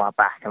jump on my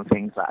back and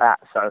things like that.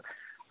 So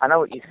I know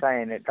what you're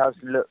saying. It does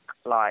look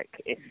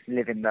like it's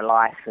living the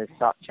life as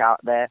such out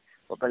there.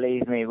 But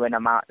believe me, when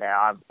I'm out there,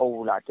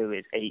 all I do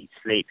is eat,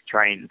 sleep,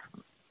 train,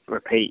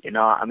 repeat. You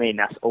know what I mean?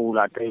 That's all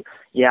I do.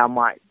 Yeah, I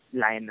might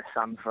lay in the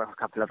sun for a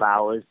couple of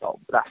hours, but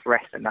that's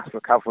rest and that's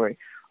recovery.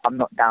 I'm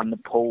not down the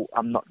pool.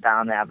 I'm not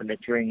down there having a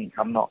drink.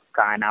 I'm not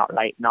going out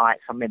late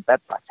nights. I'm in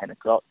bed by 10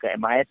 o'clock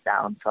getting my head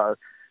down. So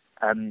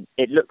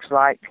it looks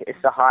like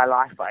it's a high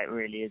life, but it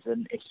really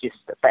isn't. It's just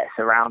the better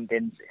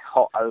surroundings. It's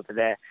hot over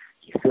there.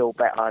 You feel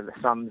better. The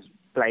sun's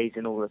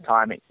blazing all the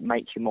time. It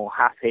makes you more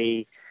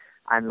happy.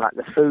 And like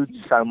the food's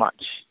so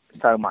much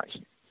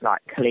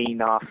like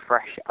cleaner,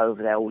 fresh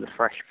over there, all the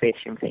fresh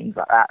fish and things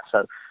like that.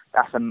 So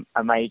that's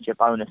a major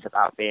bonus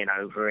about being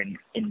over in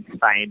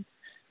Spain.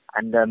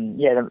 And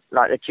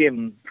like the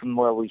gym from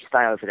where we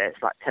stay over there,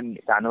 it's like 10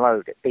 minutes down the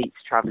road. It beats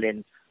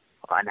travelling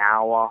an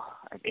hour.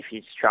 If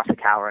you traffic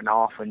hour and a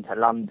half into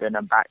London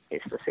and back,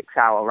 it's a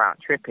 6-hour round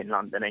trip in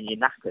London, and you're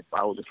knackered by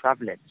all the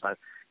travelling. So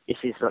this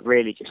is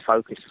really just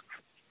focused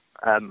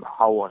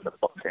whole on the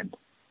boxing.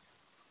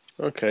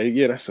 Okay,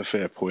 yeah, that's a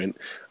fair point.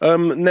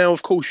 Now,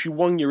 of course, you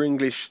won your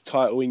English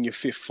title in your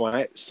 5th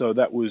fight, so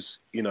that was,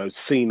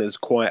 seen as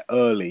quite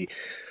early.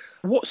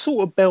 What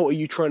sort of belt are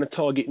you trying to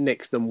target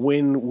next, and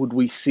when would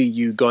we see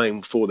you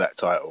going for that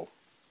title?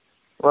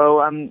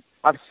 Well,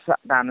 I've sat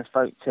down and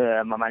spoke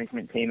to my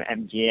management team at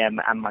MGM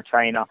and my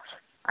trainer,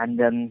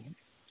 and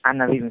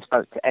I've even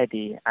spoke to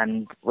Eddie,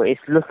 and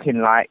it's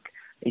looking like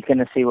he's going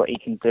to see what he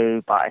can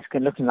do, but it's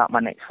looking like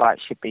my next fight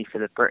should be for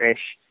the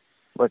British.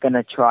 We're going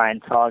to try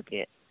and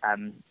target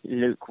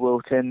Luke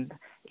Wilton.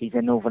 He's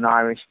a Northern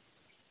Irish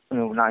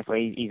where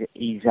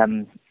he's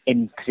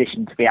in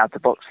position to be able to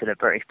box for the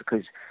British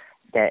because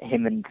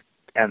him and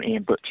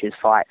Ian Butcher's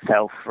fight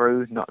fell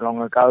through not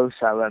long ago.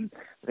 So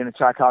we're going to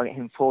try to target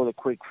him for the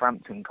Quigg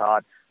Frampton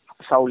card,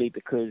 solely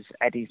because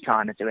Eddie's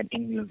trying to do an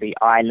England v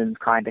Ireland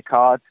kind of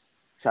card.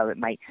 So it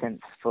makes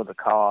sense for the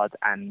card,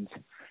 and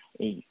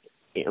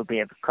it'll be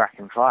a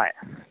cracking fight.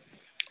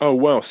 Oh,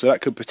 wow. So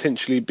that could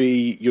potentially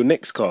be your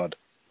next card.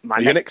 My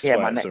next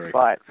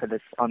fight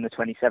on the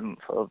 27th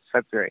of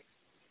February.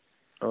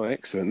 Oh,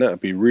 excellent. That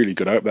would be really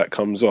good. I hope that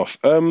comes off.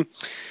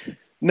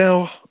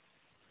 Now,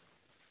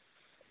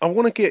 I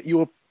want to get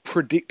your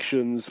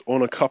predictions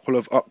on a couple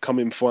of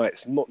upcoming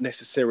fights, not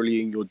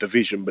necessarily in your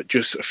division, but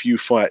just a few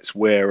fights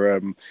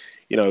where,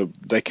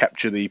 they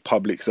capture the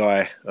public's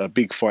eye,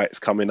 big fights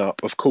coming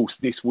up. Of course,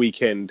 this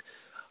weekend,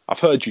 I've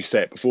heard you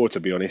say it before, to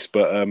be honest,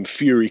 but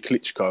Fury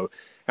Klitschko.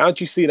 How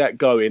do you see that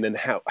going, and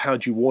how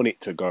do you want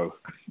it to go?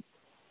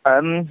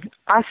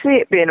 I see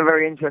it being a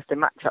very interesting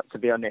matchup, to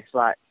be honest.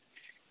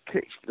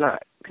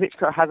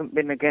 Klitschko hasn't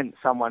been against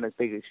someone as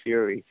big as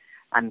Fury,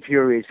 and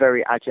Fury is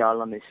very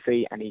agile on his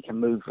feet, and he can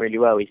move really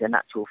well. He's a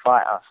natural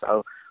fighter,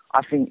 so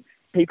I think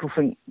people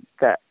think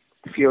that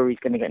Fury's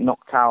going to get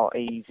knocked out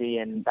easy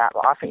and that,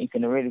 but I think he's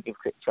going to really give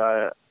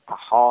Klitschko a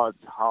hard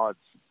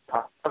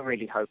I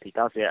really hope he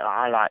does it.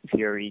 I like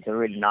Fury. He's a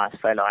really nice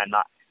fellow, and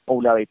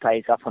although he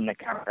plays up on the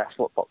camera, that's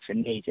what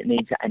boxing needs. It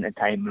needs that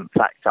entertainment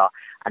factor,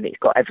 and it's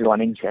got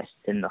everyone interested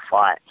in the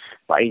fight.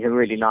 But he's a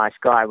really nice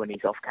guy when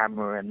he's off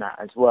camera and that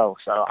as well.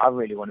 So I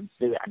really want him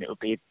to do it, and it would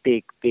be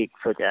big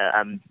for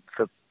the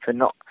for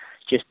not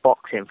just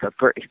boxing, for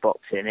British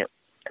boxing.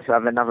 To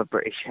have another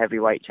British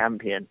heavyweight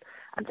champion,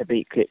 and to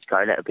beat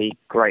Klitschko, that would be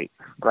great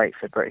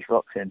for British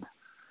boxing.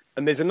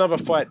 And there's another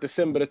fight,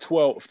 December the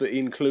 12th, that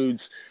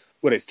includes,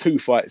 well, there's 2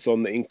 fights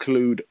on that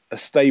include a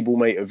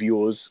stablemate of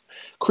yours.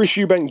 Chris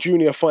Eubank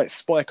Jr. fights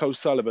Spike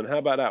O'Sullivan. How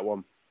about that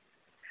one?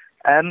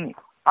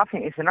 I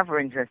think it's another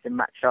interesting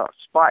matchup.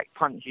 Spike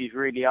punches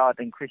really hard,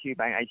 and Chris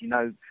Eubank, as you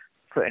know,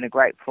 put in a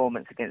great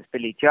performance against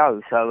Billy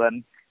Joe. So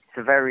it's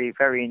a very,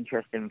 very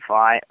interesting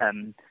fight.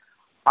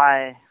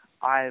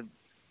 I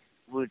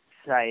would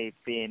say,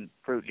 being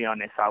brutally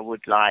honest, I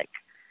would like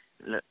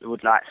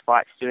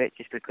Spike to do it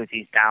just because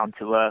he's down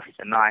to earth, he's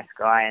a nice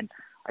guy, and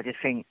I just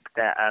think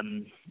that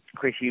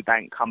Chris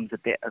Eubank comes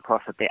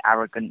across a bit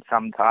arrogant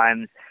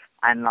sometimes,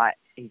 and like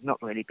he's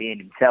not really being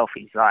himself.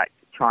 He's like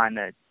trying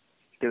to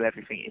do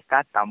everything his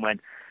dad done, when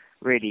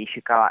really he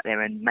should go out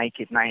there and make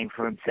his name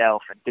for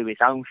himself and do his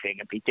own thing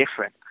and be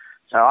different.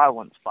 So I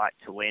want Spike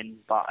to win,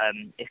 but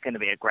it's going to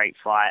be a great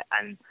fight,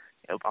 and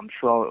I'm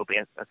sure it'll be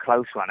a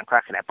close one, a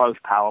cracker. They're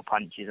both power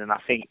punches, and I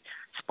think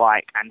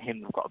Spike and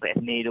him have got a bit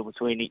of needle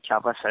between each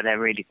other, so they're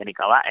really going to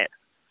go at it.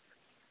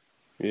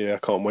 Yeah, I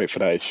can't wait for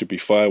that. It should be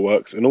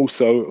fireworks. And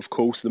also, of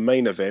course, the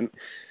main event,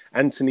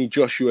 Anthony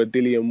Joshua,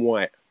 Dillian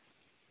Whyte.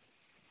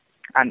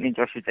 Anthony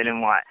Joshua,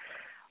 Dillian Whyte.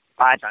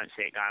 I don't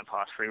see it going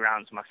past 3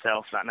 rounds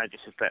myself. Like, no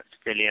disrespect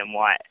to Dillian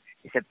Whyte.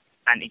 He said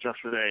Anthony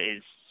Joshua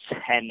is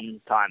 10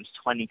 times,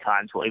 20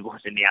 times what he was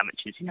in the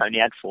amateurs. He only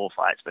had 4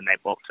 fights when they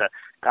boxed. So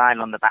going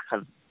on the back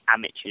of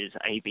amateurs,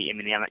 he beat him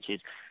in the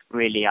amateurs.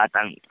 Really, I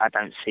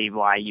don't see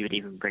why you would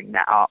even bring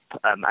that up.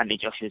 Anthony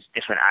Joshua's a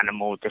different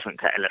animal, different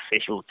kettle of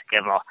fish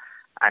altogether.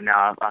 And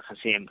I can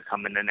see him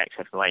becoming the next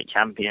heavyweight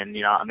champion,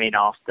 you know what I mean,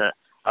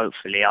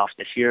 hopefully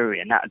after Fury.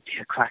 And that would be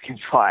a cracking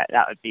fight.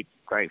 That would be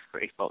great for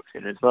British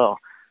boxing as well.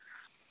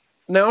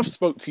 Now, I've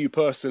spoke to you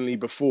personally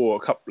before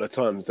a couple of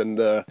times, and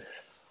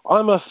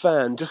I'm a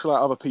fan, just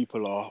like other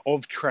people are,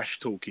 of trash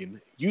talking.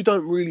 You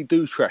don't really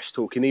do trash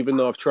talking, even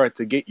though I've tried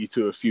to get you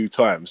to a few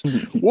times.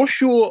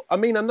 I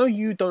know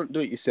you don't do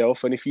it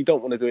yourself, and if you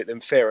don't want to do it,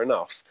 then fair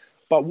enough.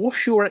 But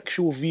what's your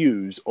actual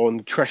views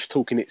on trash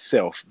talking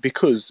itself?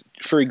 Because,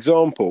 for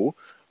example,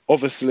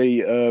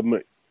 obviously, a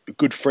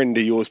good friend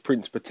of yours,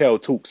 Prince Patel,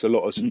 talks a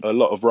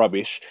lot of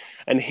rubbish,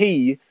 and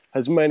he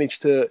has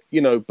managed to,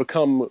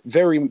 become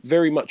very,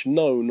 very much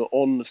known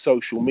on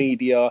social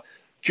media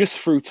just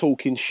through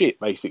talking shit,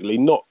 basically,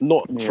 not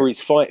for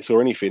his fights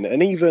or anything.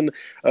 And even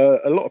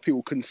a lot of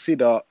people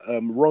consider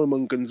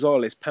Roman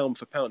Gonzalez, pound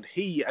for pound,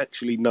 he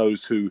actually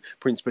knows who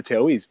Prince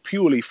Patel is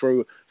purely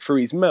through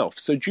his mouth.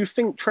 So do you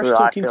think trash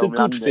talking's a good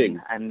London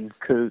thing? And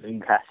Coot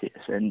and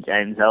Cassius and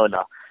James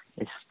Elder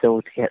is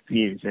still to get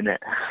views in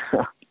it.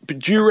 But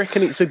do you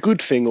reckon it's a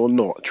good thing or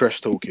not,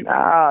 trash talking?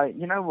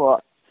 You know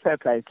what? Fair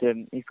play to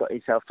him. He's got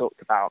himself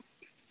talked about.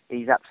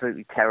 He's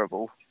absolutely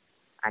terrible,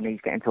 and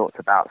he's getting talked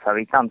about. So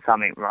he's done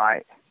something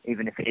right,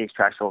 even if it is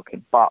trash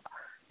talking. But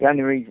the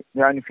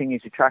only thing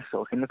is with trash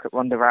talking. Look at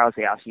Ronda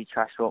Rousey, how she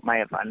trash talked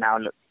Mayweather, and now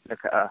look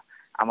at her,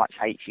 how much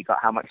hate she got,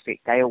 how much stick.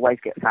 They always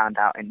get found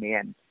out in the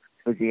end.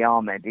 Uzi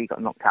Ahmed, he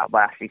got knocked out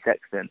by Ashley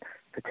Sexton.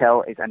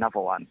 Patel is another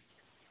one.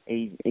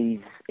 He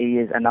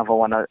is another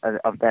one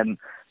of them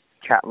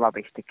chat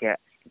rubbish to get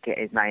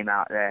his name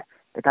out there.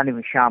 They don't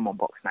even show him on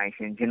Box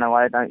Nation. Do you know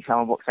why they don't show him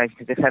on Box Nation?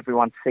 Because if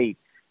everyone see,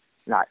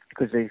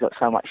 because he's got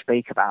so much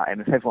speak about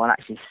him, if everyone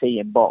actually see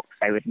him box,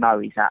 they would know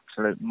he's an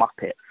absolute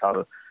muppet.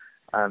 So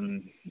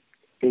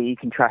he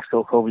can trash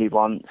talk all he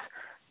wants.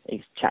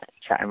 He's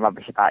chatting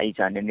rubbish about he's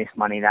earning this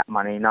money, that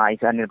money. No, he's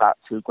earning about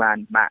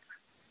 $2,000 max.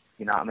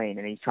 You know what I mean?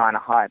 And he's trying to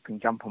hype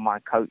and jump on my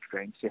coach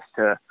strings just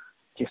to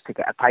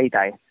get a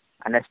payday.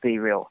 And let's be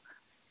real,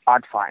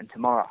 I'd fight him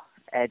tomorrow.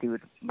 Eddie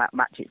would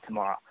match it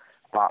tomorrow.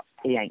 But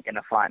he ain't going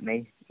to fight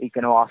me. He's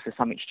going to ask for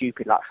something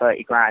stupid like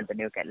 $30,000 and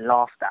he'll get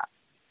laughed at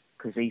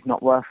because he's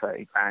not worth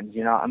 $30,000.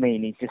 You know what I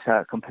mean? He's just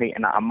a complete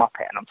and utter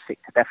muppet, and I'm sick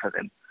to death of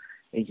him.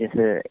 He's just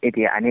an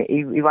idiot, and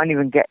he won't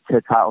even get to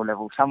the title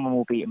level. Someone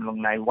will beat him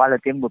along the way.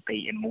 Waladin would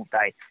beat him all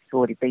day. He's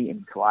already beat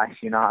him twice.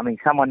 You know what I mean?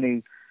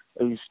 Someone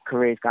whose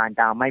career's going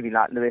down, maybe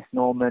like Lewis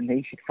Norman,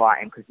 he should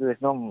fight him because Lewis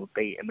Norman would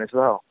beat him as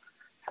well.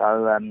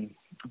 So,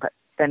 but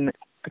then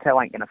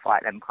Patel ain't going to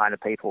fight them kind of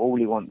people. All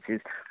he wants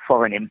is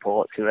foreign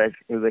imports who are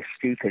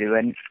stupid, who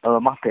are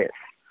muppets.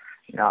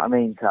 You know what I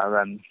mean?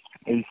 So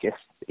he's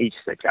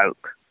just a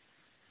joke.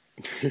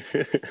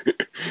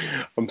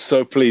 I'm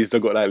so pleased I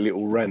got that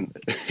little rant.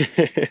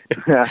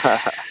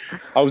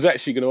 I was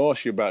actually going to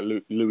ask you about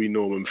Louis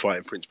Norman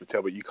fighting Prince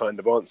Patel, but you kind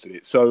of answered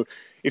it. So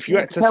if you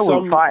had to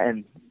Patel will fight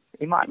him.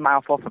 He might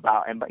mouth off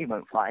about him, but he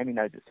won't fight him. He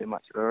knows it's too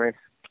much of a risk.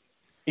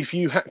 If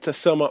you had to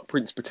sum up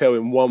Prince Patel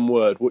in one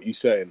word, what are you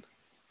saying?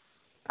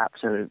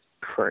 Absolute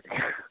prick.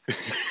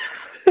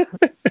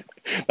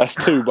 That's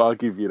 2, but I'll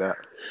give you that.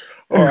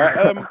 All right,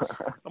 I'm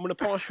going to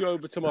pass you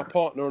over to my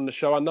partner on the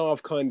show. I know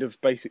I've kind of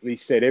basically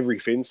said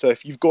everything, so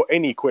if you've got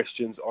any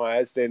questions,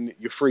 Ayaz, then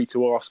you're free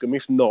to ask them.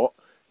 If not,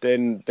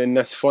 then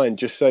that's fine.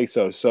 Just say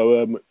so.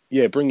 So,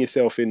 bring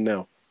yourself in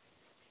now.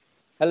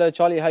 Hello,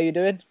 Charlie. How you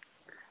doing?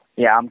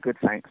 Yeah, I'm good,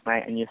 thanks,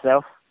 mate. And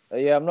yourself?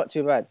 Yeah, I'm not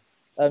too bad.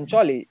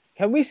 Charlie,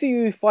 can we see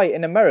you fight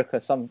in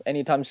America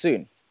anytime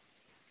soon?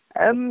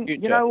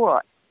 You know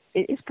what?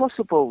 It's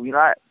possible.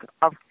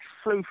 I've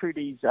flew through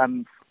these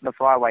the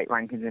flyweight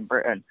rankings in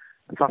Britain.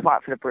 If I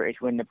fight for the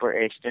British, win the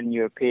British, then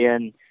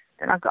European,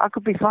 then I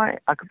could be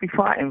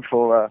fighting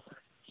for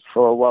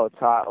a world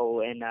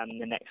title in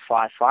the next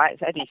 5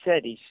 fights. Eddie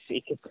said he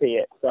could see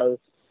it, so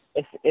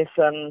it's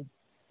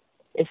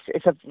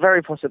a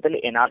very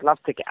possibility, and I'd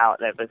love to get out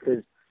there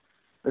because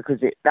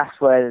that's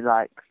where,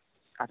 like,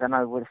 I don't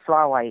know, with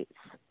flyweights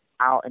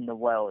out in the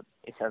world,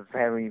 it's a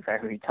very,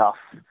 very tough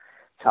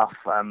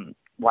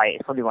weight.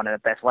 It's probably one of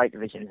the best weight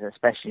divisions,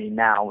 especially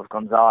now with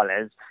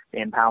Gonzalez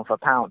being pound for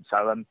pound.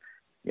 So,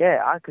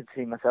 yeah, I could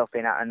see myself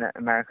being out in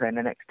America in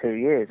the next 2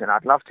 years, and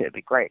I'd love to. It'd be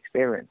a great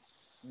experience.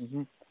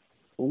 Mm-hmm.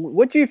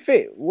 What do you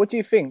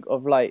think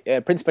of, like,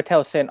 Prince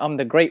Patel saying, "I'm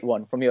the great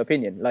one," from your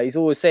opinion? Like, he's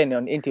always saying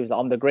on interviews, like,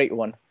 "I'm the great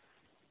one."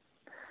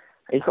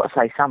 He's got to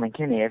say something,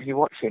 can he? If you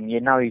watch him, you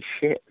know he's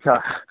shit. So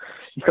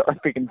he's got to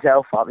pick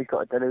himself up. He's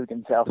got to delude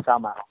himself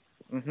somehow.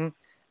 Mm-hmm.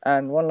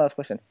 And one last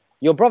question.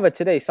 Your brother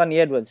today, Sonny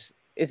Edwards,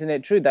 isn't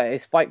it true that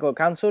his fight got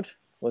cancelled?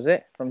 Was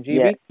it? From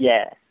GB?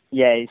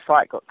 Yeah, his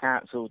fight got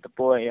cancelled. The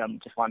boy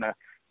just won a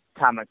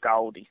tam of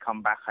gold. He's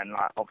come back and,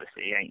 like,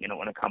 obviously he ain't going to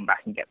want to come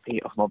back and get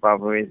beat off my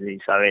brother, is he?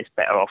 So it's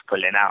better off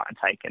pulling out and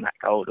taking that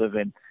gold with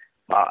him.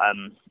 But,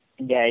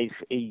 yeah,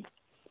 he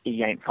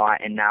ain't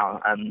fighting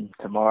now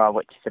tomorrow,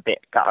 which is a bit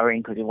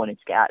guttering because he wanted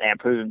to get out there and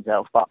prove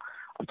himself. But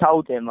I've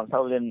told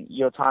him,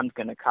 your time's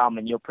going to come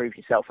and you'll prove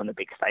yourself on the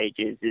big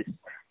stages. It's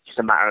just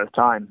a matter of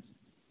time.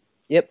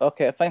 Yep,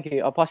 okay, thank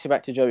you. I'll pass you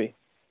back to Joey.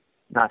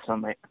 Nice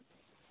one, mate.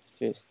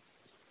 Cheers.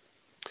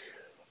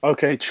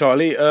 Okay,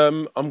 Charlie,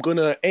 I'm going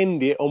to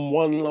end it on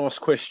one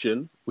last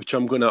question, which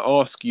I'm going to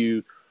ask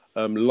you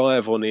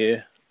live on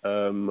here.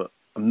 I'm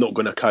not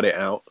going to cut it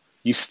out.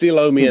 You still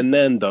owe me a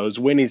Nando's.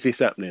 When is this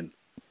happening?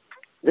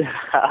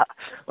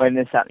 When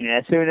this happening,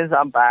 as soon as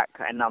I'm back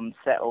and I'm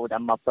settled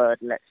and my bird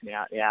lets me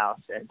out the house,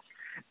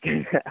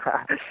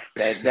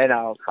 then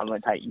I'll come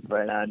and take you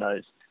for a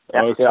Nando's.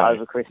 Okay.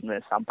 Over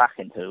Christmas, I'm back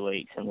in 2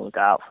 weeks and we'll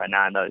go out for a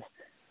Nando's.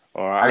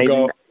 All right.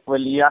 You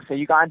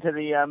going to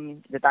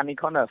the Danny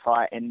Connor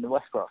fight in the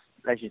West Cross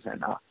Leisure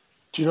Centre?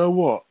 Do you know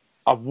what?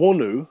 I want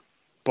to,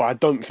 but I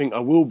don't think I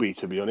will be,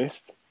 to be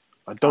honest.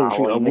 I don't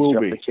think I will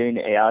be.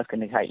 Opportunity. I was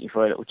going to take you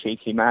for a little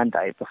cheeky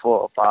mandate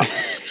before, but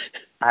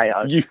hey,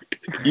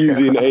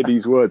 using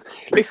Eddie's words.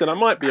 Listen, I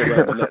might be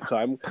around at that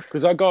time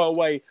because I go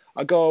away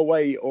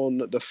on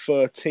the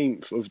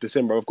 13th of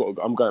December.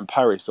 I'm going to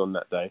Paris on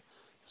that day.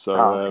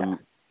 So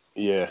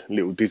yeah,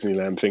 little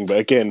Disneyland thing. But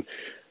again,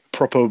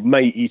 proper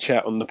matey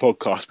chat on the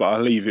podcast, but I'll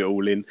leave it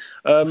all in.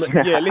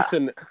 Yeah,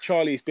 listen,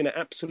 Charlie, it's been an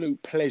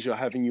absolute pleasure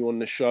having you on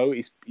the show.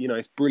 It's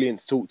brilliant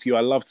to talk to you.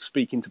 I love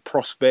speaking to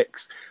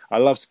prospects. I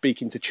love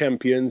speaking to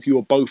champions.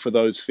 You're both of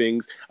those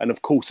things. And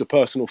of course, a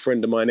personal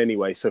friend of mine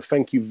anyway. So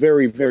thank you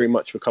very, very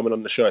much for coming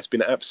on the show. It's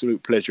been an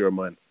absolute pleasure of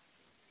mine.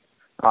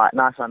 All right,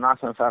 nice one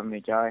for having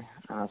me, Joey.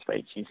 I'll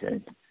speak to you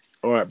soon.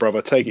 All right,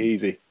 brother, take it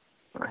easy.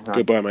 Nice.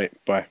 Goodbye, mate.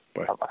 Bye.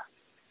 Bye-bye.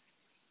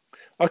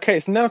 Okay,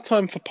 it's now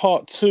time for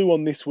part 2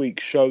 on this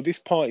week's show. This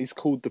part is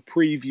called The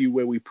Preview,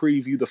 where we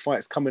preview the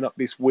fights coming up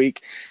this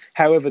week.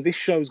 However, this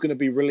show is going to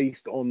be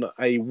released on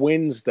a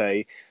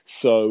Wednesday,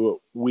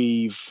 so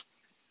we've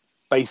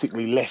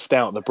basically left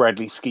out the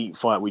Bradley Skeet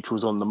fight, which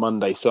was on the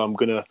Monday. So I'm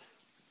going to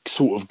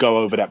sort of go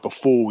over that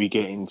before we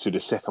get into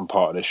the second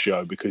part of the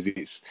show, because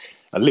it's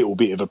a little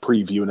bit of a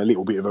preview and a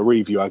little bit of a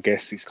review, I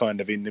guess. It's kind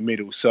of in the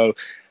middle. So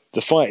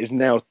the fight is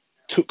now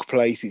took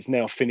place. It's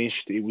now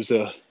finished. It was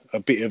a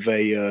bit of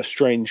a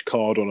strange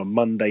card on a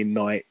Monday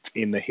night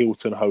in the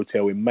Hilton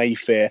Hotel in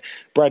Mayfair.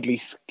 Bradley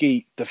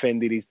Skeet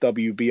defended his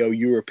WBO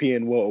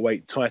European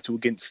welterweight title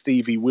against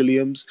Stevie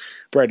Williams.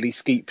 Bradley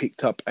Skeet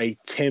picked up a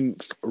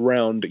 10th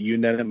round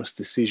unanimous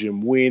decision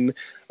win.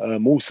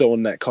 Also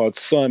on that card,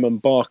 Simon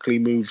Barkley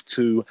moved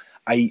to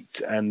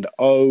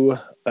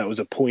 8-0. That was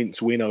a points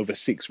win over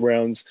 6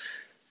 rounds.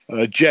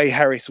 Jay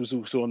Harris was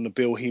also on the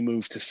bill. He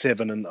moved to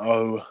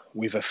 7-0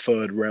 with a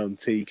 3rd round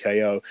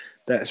TKO.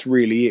 That's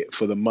really it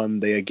for the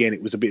Monday. Again,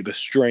 it was a bit of a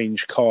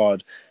strange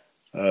card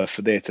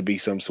for there to be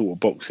some sort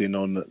of boxing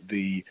on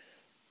the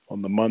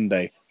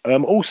Monday.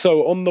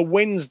 Also on the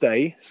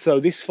Wednesday, so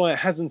this fight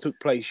hasn't took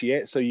place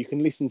yet, so you can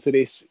listen to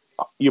this.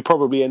 You'll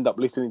probably end up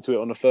listening to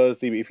it on a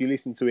Thursday, but if you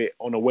listen to it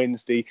on a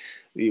Wednesday,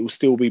 it will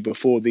still be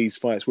before these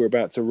fights we're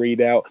about to read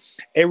out.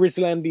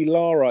 Erislandy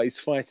Lara is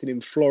fighting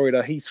in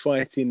Florida. He's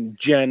fighting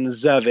Jan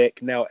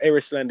Zavek. Now,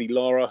 Erislandy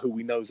Lara, who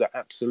we know is an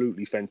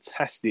absolutely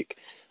fantastic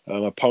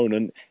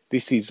opponent.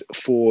 This is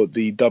for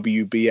the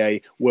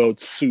WBA World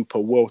Super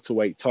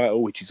Welterweight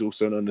title, which is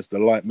also known as the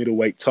light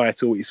middleweight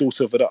title. It's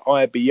also for the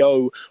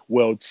IBO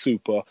World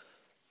Super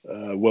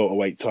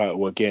welterweight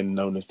title, again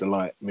known as the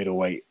light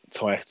middleweight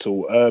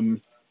title.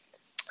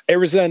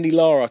 Erislandy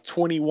Lara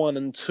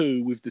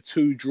 21-2 with the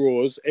 2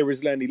 draws.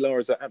 Erislandy Lara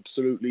is an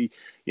absolutely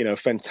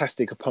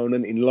fantastic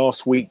opponent. In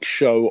last week's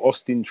show,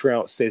 Austin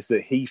Trout says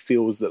that he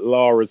feels that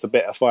Lara is a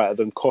better fighter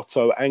than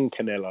Cotto and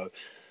Canelo,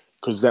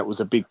 because that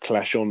was a big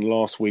clash on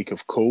last week,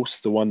 of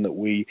course, the one that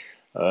we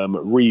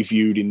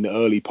reviewed in the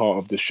early part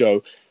of the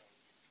show.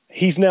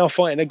 He's now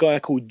fighting a guy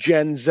called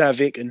Jan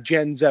Zavic, and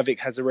Jan Zavic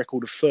has a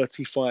record of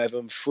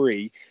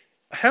 35-3.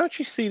 How do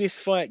you see this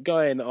fight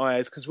going,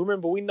 Ayaz? Because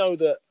remember, we know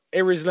that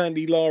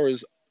Erislandy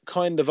Lara's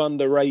kind of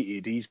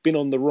underrated. He's been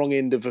on the wrong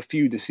end of a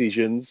few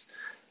decisions.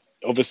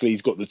 Obviously,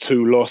 he's got the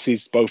 2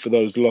 losses. Both of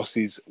those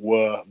losses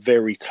were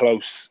very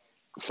close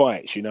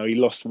fights. You know, he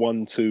lost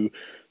one to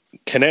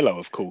Canelo,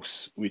 of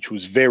course, which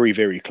was very,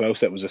 very close.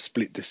 That was a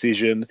split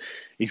decision.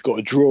 He's got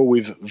a draw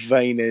with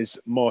Vanes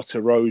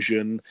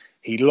Martirosyan.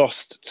 He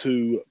lost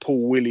to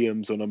Paul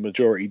Williams on a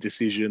majority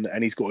decision,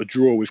 and he's got a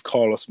draw with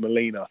Carlos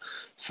Molina.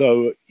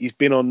 So he's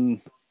been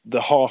on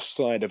the harsh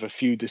side of a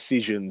few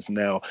decisions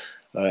now,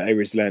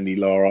 Erislandy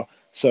Lara.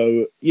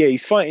 So, yeah,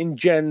 he's fighting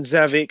Jan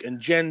Zavic, and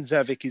Jan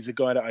Zavic is a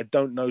guy that I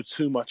don't know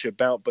too much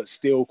about, but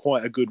still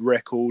quite a good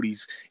record.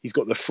 He's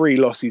got the 3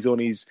 losses on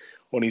his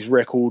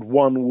record.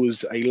 One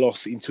was a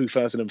loss in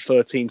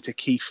 2013 to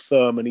Keith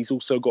Thurman. He's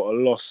also got a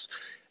loss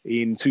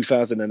in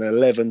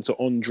 2011 to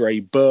Andre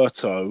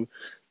Berto.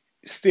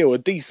 Still a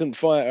decent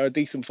fighter.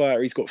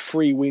 He's got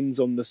 3 wins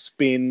on the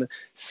spin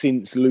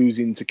since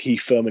losing to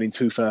Keith Thurman in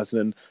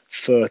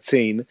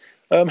 2013.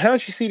 How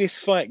do you see this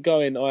fight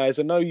going, Ayaz?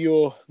 I know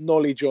your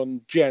knowledge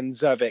on Jan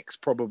Zavic's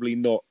probably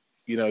not,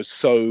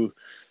 so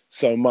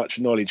much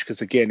knowledge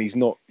because again he's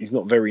not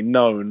very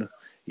known.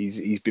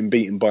 He's been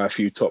beaten by a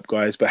few top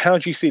guys. But how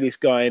do you see this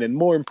going? And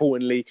more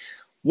importantly,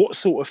 what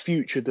sort of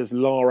future does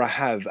Lara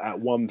have at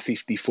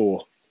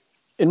 154?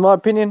 In my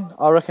opinion,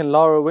 I reckon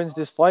Lara wins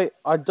this fight.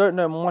 I don't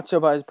know much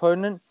about his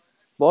opponent,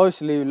 but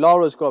obviously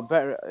Lara's got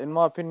better. In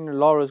my opinion,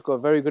 Lara's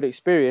got very good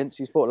experience.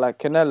 He's fought like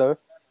Canelo.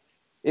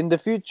 In the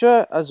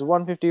future, as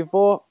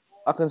 154,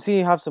 I can see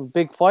him have some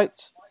big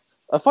fights.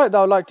 A fight that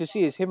I would like to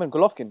see is him and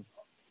Golovkin.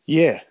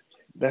 Yeah,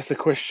 that's a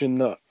question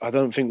that I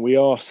don't think we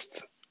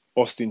asked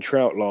Austin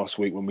Trout last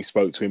week when we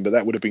spoke to him, but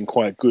that would have been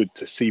quite good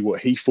to see what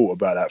he thought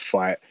about that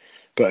fight.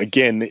 But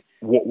again,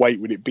 what weight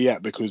would it be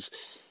at? Because,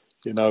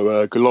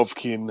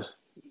 Golovkin,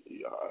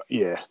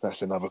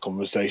 that's another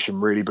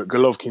conversation really. But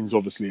Golovkin's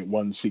obviously at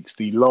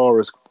 160.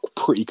 Lara's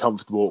pretty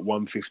comfortable at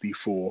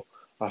 154.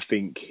 I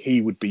think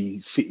he would be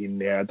sitting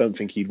there. I don't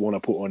think he'd want to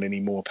put on any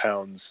more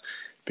pounds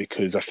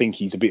because I think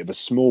he's a bit of a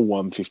small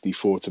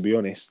 154, to be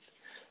honest.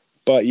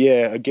 But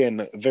yeah, again,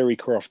 a very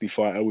crafty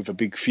fighter with a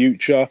big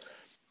future.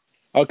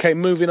 Okay,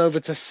 moving over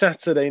to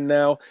Saturday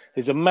now.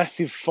 There's a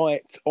massive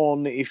fight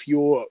on if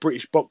you're a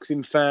British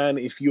boxing fan,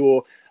 if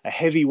you're a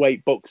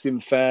heavyweight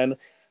boxing fan.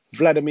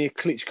 Vladimir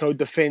Klitschko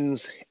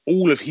defends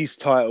all of his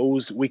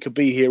titles. We could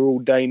be here all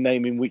day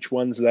naming which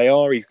ones they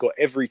are. He's got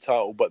every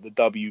title but the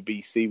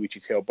WBC, which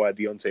is held by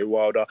Deontay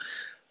Wilder.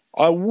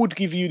 I would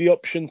give you the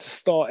option to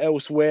start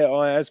elsewhere,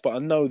 Ayaz, but I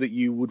know that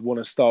you would want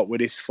to start with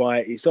this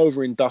fight. It's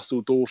over in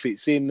Dusseldorf.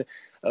 It's in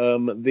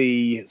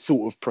the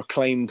sort of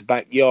proclaimed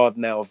backyard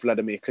now of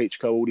Vladimir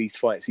Klitschko, all these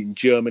fights in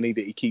Germany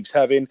that he keeps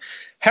having.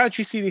 How do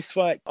you see this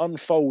fight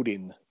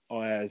unfolding,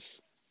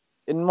 Ayaz?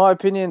 In my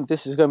opinion,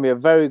 this is going to be a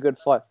very good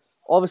fight.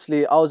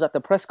 Obviously, I was at the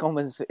press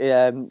conference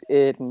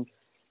in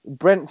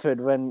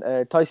Brentford when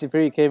Tyson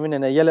Fury came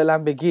in a yellow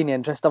Lamborghini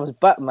and dressed up as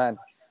Batman.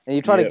 And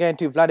he tried to get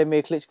into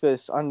Vladimir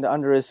Klitschko's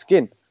under his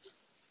skin.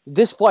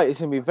 This fight is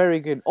going to be very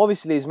good.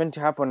 Obviously, it's meant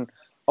to happen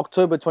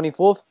October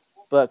 24th,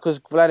 but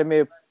because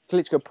Vladimir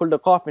Klitschko pulled a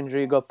calf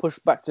injury, he got pushed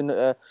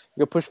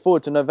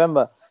forward to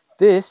November.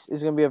 This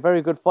is going to be a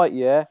very good fight,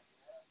 yeah.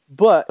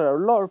 But a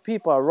lot of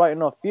people are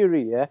writing off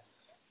Fury, yeah.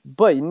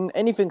 But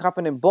anything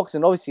happen in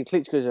boxing, obviously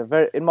Klitschko is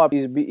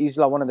he's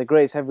like one of the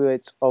greatest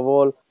heavyweights of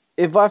all.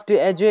 If I have to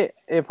edge it,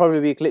 it'll probably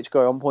be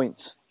Klitschko on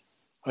points.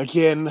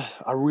 Again,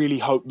 I really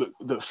hope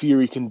that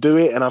Fury can do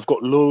it, and I've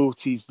got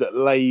loyalties that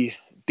lay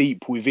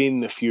deep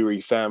within the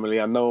Fury family.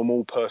 I know them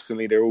all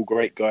personally. They're all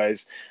great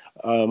guys.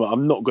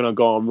 I'm not going to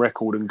go on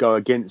record and go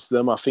against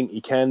them. I think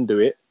he can do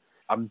it.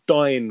 I'm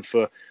dying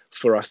for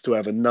us to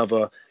have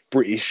another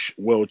British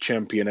world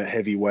champion at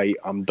heavyweight.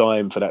 I'm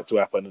dying for that to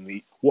happen.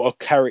 And what a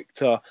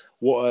character,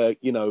 what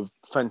a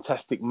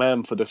fantastic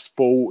man for the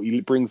sport.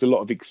 He brings a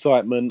lot of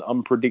excitement,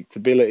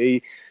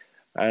 unpredictability,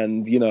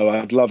 and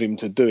I'd love him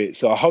to do it.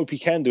 So I hope he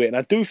can do it, and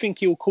I do think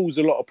he'll cause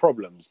a lot of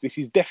problems. This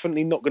is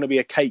definitely not going to be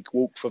a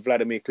cakewalk for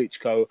Vladimir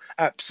Klitschko.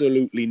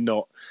 Absolutely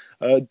not.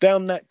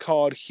 Down that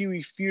card,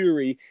 Hughie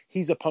Fury,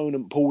 his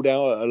opponent pulled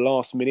out at a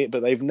last minute,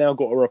 but they've now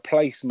got a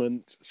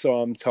replacement,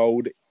 so I'm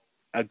told,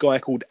 a guy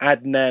called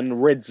Adnan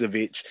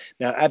Redzovic.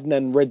 Now,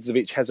 Adnan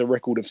Redzovic has a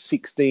record of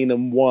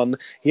 16-1.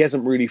 He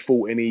hasn't really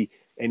fought any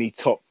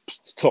top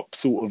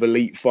sort of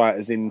elite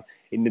fighters in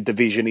the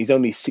division. He's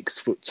only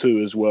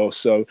 6'2" as well.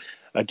 So,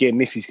 again,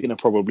 this is going to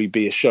probably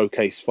be a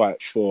showcase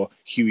fight for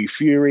Hughie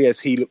Fury as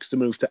he looks to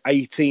move to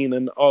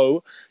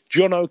 18-0.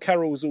 John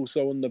O'Carroll's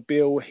also on the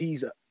bill.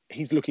 He's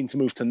looking to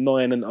move to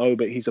 9-0,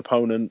 but his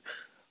opponent,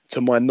 to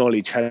my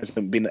knowledge,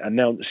 hasn't been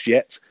announced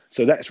yet.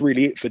 So that's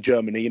really it for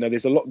Germany.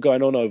 There's a lot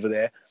going on over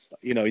there,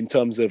 in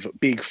terms of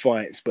big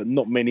fights, but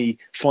not many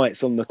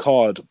fights on the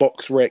card.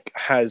 BoxRec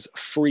has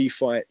 3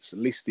 fights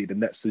listed,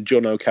 and that's the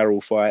John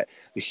O'Carroll fight,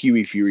 the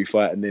Hughie Fury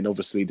fight, and then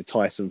obviously the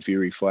Tyson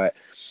Fury fight.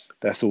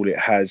 That's all it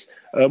has.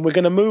 We're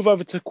going to move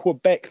over to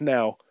Quebec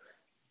now.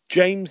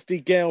 James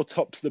DeGale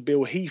tops the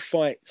bill. He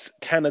fights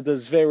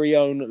Canada's very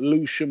own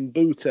Lucian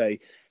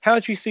Bute. How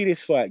do you see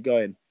this fight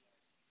going?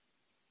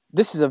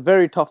 This is a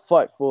very tough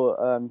fight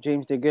for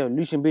James DeGale.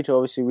 Lucian Bute,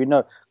 obviously, we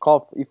know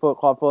he fought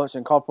Campfort,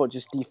 and Campfort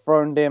just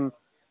dethroned him.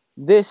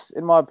 This,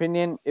 in my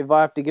opinion, if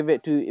I have to give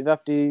it to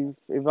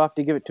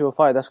a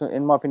fight,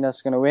 in my opinion,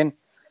 that's going to win.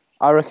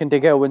 I reckon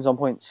DeGale wins on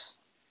points.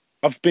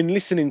 I've been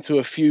listening to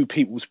a few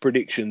people's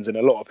predictions, and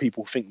a lot of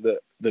people think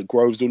that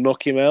Groves will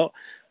knock him out.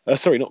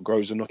 Sorry, not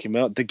Groves will knock him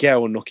out. DeGale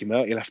will knock him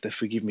out. You'll have to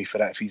forgive me for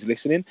that if he's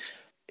listening.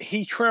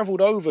 He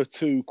travelled over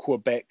to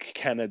Quebec,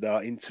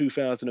 Canada in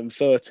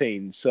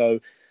 2013, so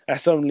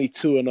that's only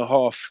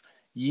 2.5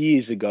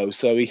 years ago.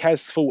 So he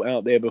has fought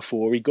out there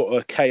before. He got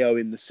a KO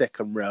in the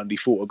second round. He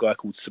fought a guy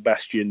called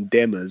Sebastian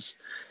Demers.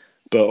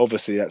 But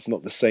obviously that's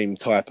not the same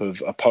type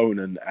of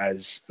opponent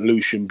as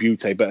Lucian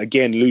Bute. But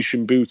again,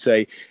 Lucian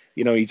Bute,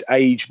 he's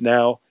aged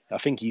now. I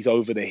think he's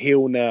over the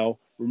hill now.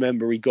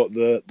 Remember, he got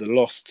the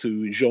loss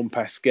to Jean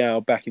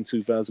Pascal back in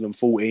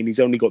 2014.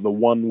 He's only got the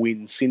one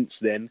win since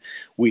then,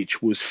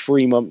 which was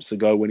 3 months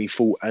ago when he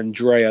fought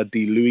Andrea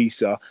Di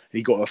Luisa.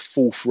 He got a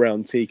 4th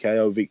round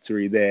TKO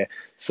victory there.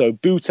 So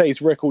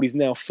Bute's record is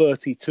now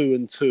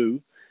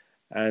 32-2,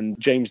 and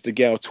James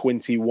DeGale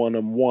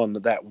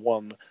 21-1. That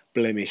one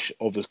blemish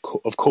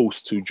of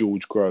course to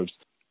George Groves.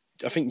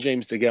 I think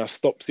James DeGale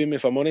stops him,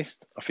 if I'm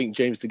honest. I think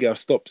James DeGale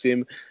stops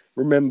him.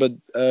 Remember,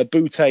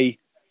 Bute,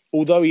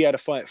 although he had a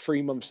fight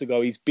 3 months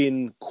ago, he's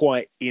been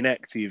quite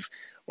inactive.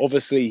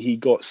 Obviously, he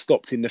got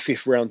stopped in the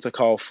 5th round to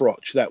Carl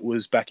Froch. That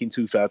was back in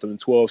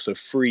 2012, so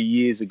 3.5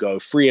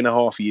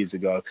 years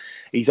ago.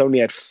 He's only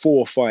had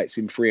 4 fights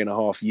in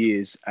 3.5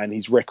 years, and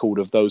his record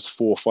of those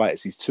 4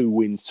 fights is 2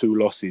 wins, 2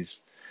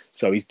 losses.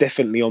 So he's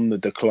definitely on the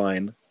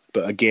decline.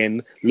 But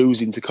again,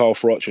 losing to Carl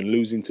Froch and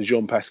losing to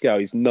Jean Pascal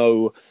is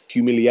no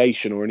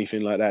humiliation or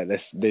anything like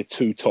that. They're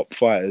 2 top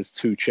fighters,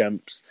 2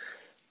 champs.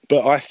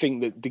 But I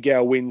think that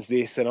DeGale wins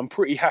this, and I'm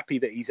pretty happy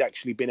that he's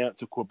actually been out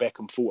to Quebec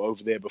and fought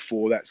over there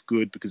before. That's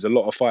good, because a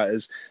lot of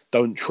fighters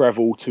don't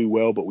travel too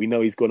well, but we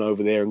know he's gone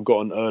over there and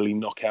got an early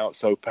knockout,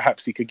 so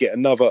perhaps he could get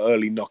another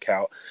early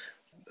knockout.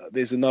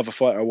 There's another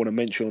fighter I want to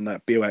mention on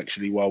that bill,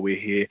 actually, while we're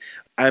here.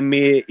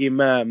 Amir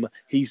Imam,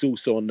 he's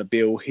also on the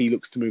bill. He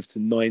looks to move to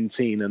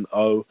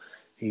 19-0.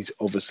 He's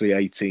obviously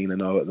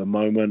 18-0 at the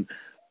moment.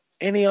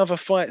 Any other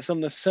fights on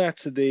the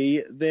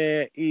Saturday?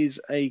 There is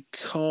a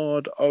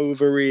card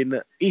over in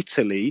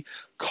Italy.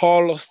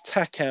 Carlos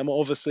Takam,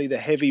 obviously the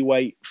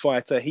heavyweight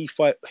fighter. He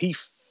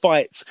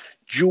fights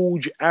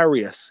George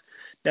Arias.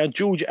 Now,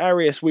 George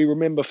Arias, we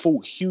remember,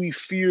 fought Hughie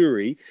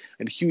Fury,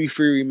 and Hughie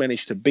Fury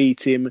managed to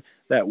beat him.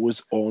 That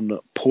was on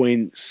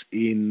points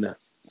in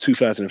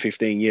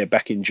 2015,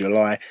 back in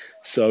July.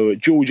 So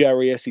George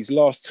Arias, his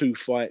last 2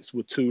 fights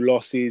were 2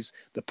 losses.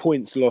 The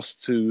points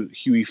lost to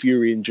Hughie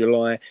Fury in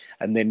July,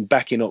 and then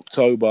back in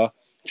October,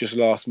 just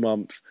last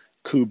month,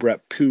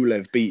 Kubrat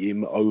Pulev beat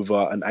him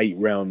over an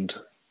 8-round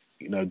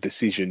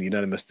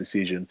unanimous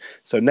decision.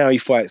 So now he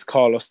fights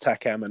Carlos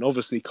Takam, and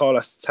obviously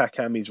Carlos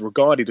Takam is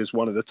regarded as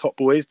one of the top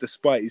boys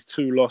despite his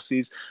 2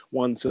 losses,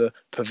 one to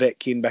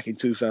Povetkin back in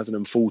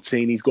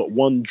 2014. He's got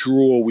 1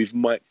 draw with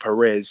Mike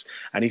Perez,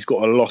 and he's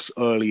got a loss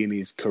early in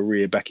his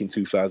career back in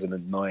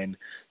 2009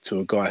 to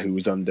a guy who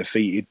was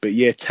undefeated. But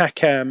yeah,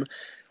 Takam,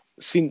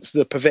 since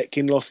the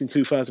Povetkin loss in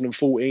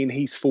 2014,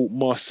 he's fought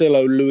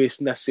Marcelo Luis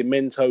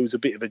Nascimento, who's a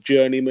bit of a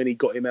journeyman. He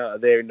got him out of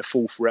there in the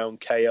 4th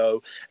round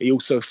KO. He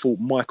also fought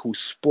Michael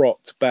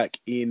Sprott back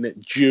in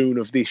June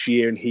of this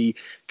year, and he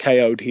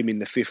KO'd him in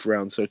the 5th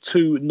round. So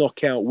 2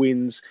 knockout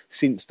wins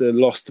since the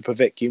loss to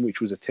Povetkin,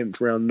 which was a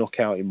 10th round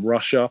knockout in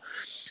Russia.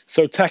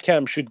 So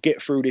Takam should get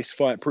through this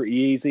fight pretty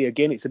easy.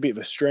 Again, it's a bit of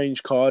a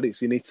strange card.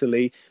 It's in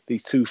Italy.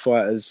 These 2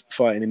 fighters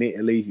fighting in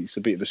Italy. It's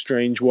a bit of a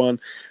strange one.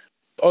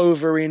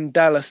 Over in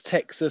Dallas,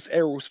 Texas,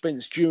 Errol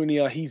Spence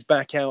Jr., he's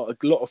back out. A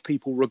lot of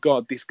people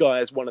regard this guy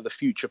as one of the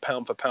future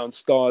pound-for-pound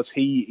stars.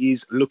 He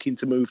is looking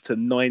to move to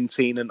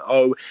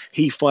 19-0.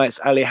 He fights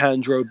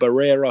Alejandro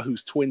Barrera,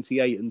 who's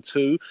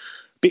 28-2.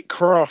 Bit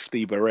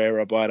crafty,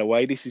 Barrera, by the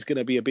way. This is going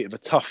to be a bit of a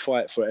tough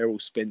fight for Errol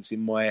Spence,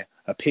 in my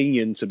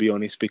opinion, to be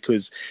honest,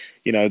 because,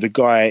 the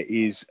guy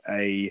is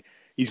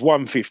he's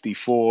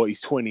 154,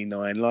 he's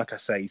 29. Like I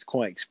say, he's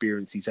quite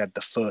experienced. He's had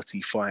the 30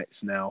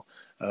 fights now.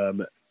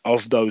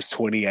 Of those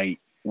 28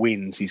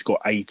 wins, he's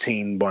got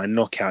 18 by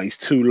knockout. His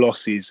 2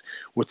 losses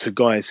were to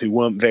guys who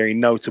weren't very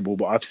notable,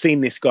 but I've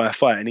seen this guy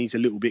fight and he's a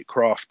little bit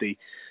crafty.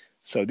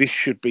 So this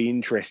should be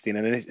interesting.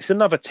 And it's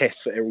another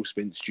test for Errol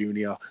Spence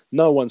Jr.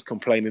 No one's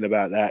complaining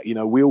about that.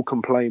 We all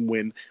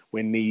complain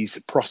when these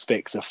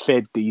prospects are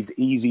fed these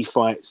easy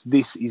fights.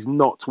 This is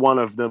not one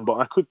of them, but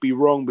I could be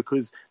wrong,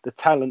 because the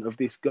talent of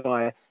this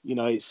guy,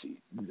 the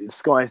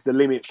sky's the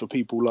limit for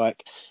people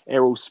like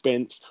Errol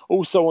Spence.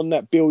 Also on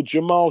that bill,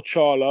 Jermall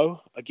Charlo.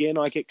 Again,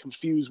 I get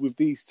confused with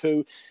these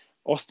 2.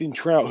 Austin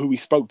Trout, who we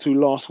spoke to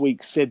last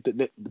week, said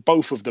that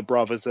both of the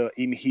brothers are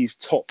in his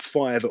top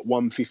 5 at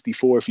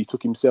 154 if he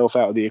took himself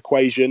out of the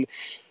equation.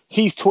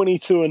 He's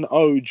 22-0,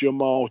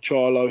 Jermall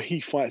Charlo.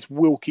 He fights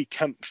Wilky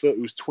Campfort,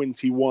 who's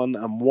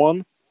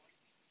 21-1.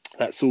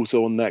 That's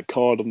also on that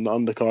card, on the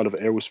undercard of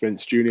Errol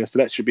Spence Jr. So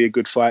that should be a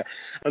good fight.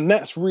 And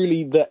that's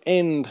really the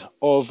end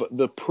of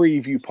the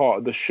preview part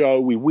of the show.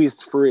 We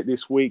whizzed through it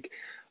this week.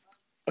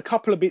 A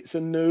couple of bits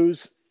of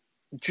news.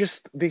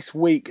 Just this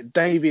week,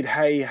 David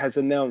Haye has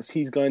announced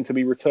he's going to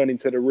be returning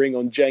to the ring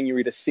on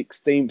January the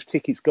 16th.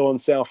 Tickets go on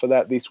sale for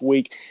that this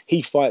week.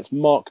 He fights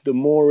Mark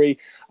Demori.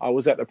 I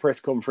was at the press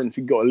conference.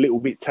 He got a little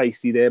bit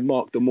tasty there.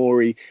 Mark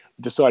Demori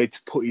decided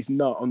to put his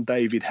nut on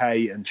David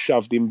Haye and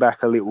shoved him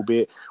back a little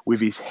bit with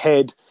his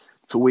head,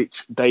 to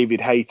which David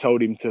Haye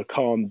told him to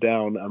calm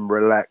down and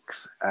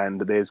relax,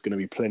 and there's going to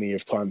be plenty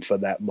of time for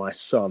that, my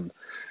son.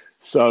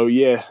 So,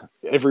 yeah,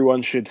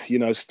 everyone should,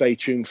 stay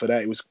tuned for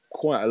that. It was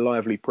quite a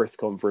lively press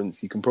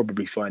conference. You can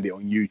probably find it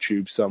on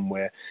YouTube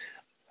somewhere.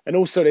 And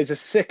also, there's a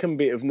second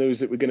bit of news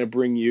that we're going to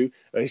bring you.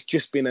 It's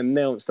just been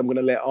announced. I'm going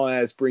to let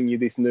Ayaz bring you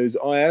this news.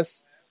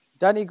 Ayaz?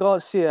 Danny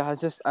Garcia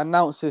has just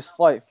announced his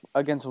fight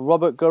against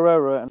Robert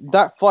Guerrero.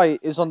 That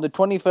fight is on the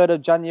 23rd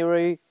of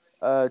January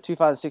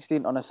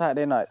 2016 on a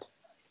Saturday night.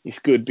 It's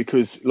good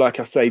because, like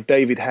I say,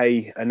 David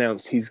Haye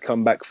announced his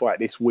comeback fight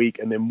this week.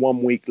 And then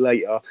 1 week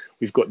later,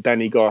 we've got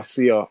Danny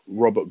Garcia,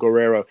 Robert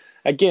Guerrero.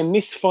 Again,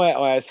 this fight,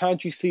 Ayaz, how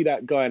do you see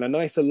that going? I know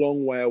it's a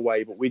long way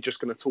away, but we're just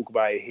going to talk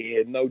about it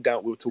here. No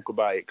doubt we'll talk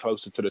about it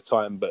closer to the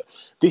time. But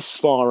this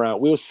far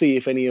out, we'll see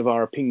if any of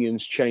our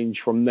opinions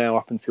change from now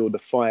up until the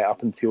fight,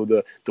 up until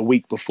the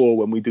week before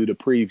when we do the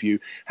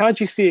preview. How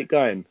do you see it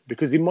going?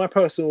 Because in my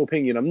personal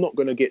opinion, I'm not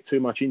going to get too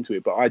much into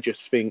it, but I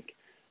just think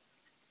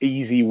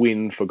easy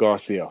win for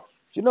Garcia. Do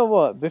you know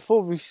what?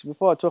 Before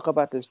I talk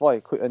about this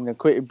fight in a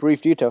quick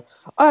brief detail,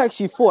 I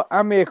actually thought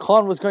Amir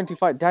Khan was going to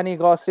fight Danny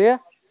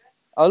Garcia.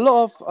 A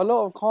lot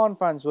of Khan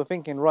fans were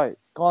thinking, right,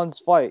 Khan's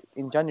fight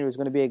in January is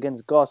going to be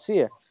against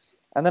Garcia,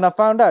 and then I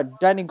found out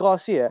Danny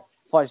Garcia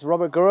fights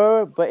Robert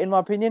Guerrero. But in my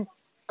opinion,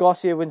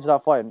 Garcia wins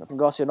that fight. And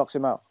Garcia knocks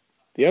him out.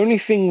 The only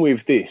thing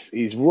with this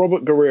is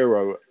Robert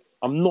Guerrero,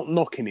 I'm not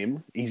knocking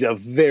him. He's a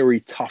very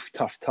tough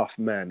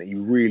man. He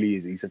really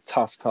is. He's a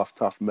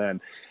tough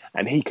man.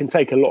 And he can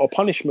take a lot of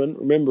punishment.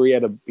 Remember, he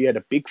had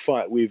a big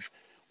fight with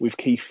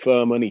Keith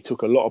Thurman. He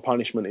took a lot of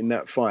punishment in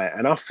that fight.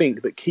 And I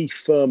think that Keith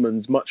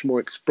Thurman's much more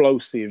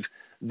explosive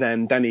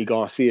than Danny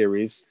Garcia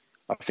is.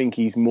 I think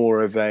he's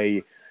more of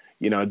a,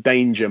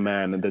 danger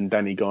man than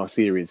Danny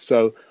Garcia is.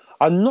 So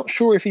I'm not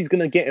sure if he's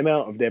going to get him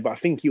out of there, but I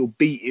think he'll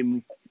beat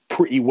him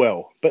pretty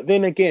well. But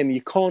then again,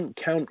 you can't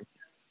count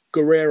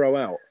Guerrero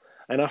out.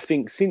 And I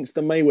think since the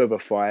Mayweather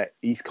fight,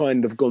 he's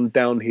kind of gone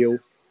downhill.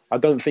 I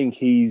don't think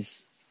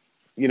he's,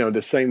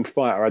 the same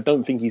fighter. I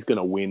don't think he's going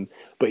to win,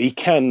 but he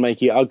can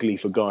make it ugly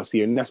for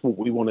Garcia. And that's what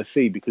we want to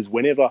see, because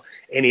whenever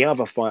any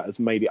other fighters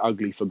made it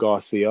ugly for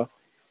Garcia,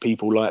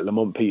 people like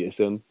Lamont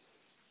Peterson,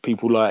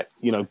 people like,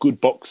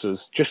 good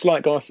boxers, just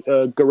like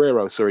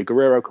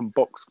Guerrero can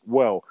box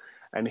well.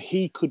 And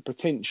he could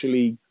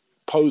potentially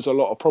pose a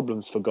lot of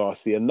problems for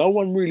Garcia. No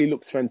one really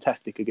looks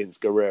fantastic against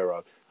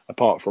Guerrero,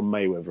 apart from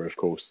Mayweather, of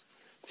course.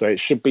 So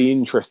it should be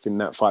interesting,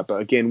 that fight. But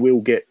again,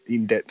 we'll get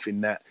in depth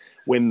in that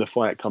when the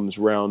fight comes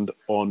round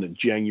on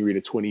January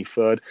the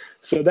 23rd.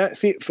 So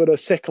that's it for the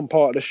second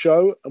part of the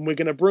show. And we're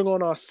going to bring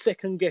on our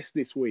second guest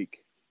this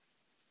week.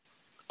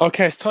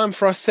 Okay, it's time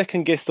for our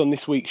second guest on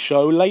this week's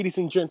show. Ladies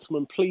and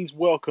gentlemen, please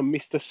welcome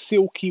Mr.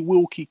 Silky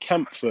Wilky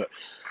Campfort.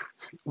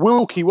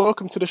 Wilky,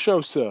 welcome to the show,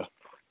 sir.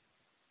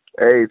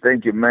 Hey,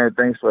 thank you, man.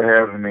 Thanks for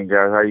having me,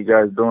 guys. How you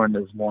guys doing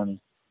this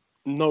morning?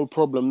 No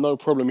problem.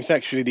 It's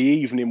actually the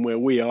evening where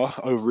we are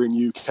over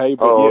in UK,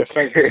 but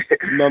thanks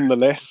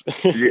nonetheless.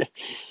 yeah,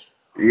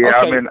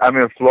 Okay. I'm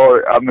in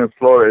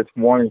Florida. It's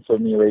morning for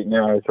me right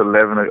now. It's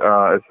 11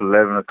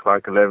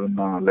 o'clock,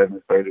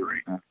 11:30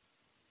 right now.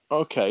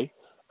 Okay.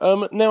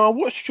 Now I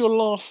watched your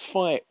last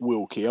fight,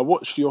 Wilky. I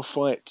watched your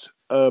fight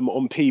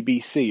on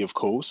PBC, of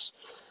course,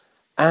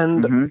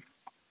 and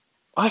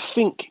I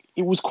think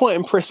it was quite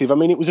impressive. I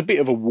mean, it was a bit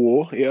of a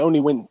war. It only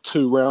went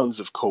 2 rounds,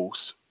 of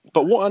course.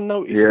 But what I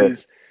noticed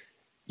is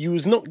you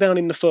was knocked down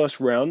in the first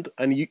round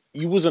and you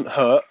wasn't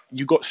hurt.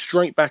 You got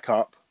straight back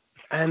up.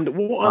 And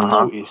what I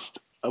noticed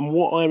and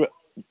what I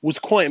was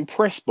quite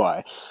impressed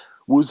by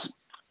was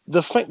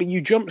the fact that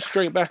you jumped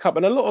straight back up.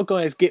 And a lot of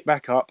guys get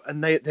back up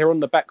and they're on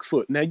the back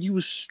foot. Now, you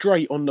was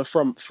straight on the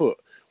front foot,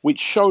 which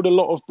showed a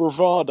lot of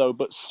bravado,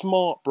 but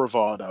smart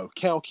bravado,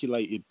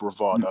 calculated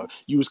bravado.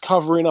 You was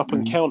covering up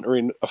and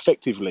countering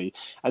effectively.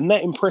 And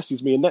that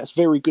impresses me, and that's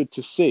very good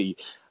to see.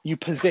 You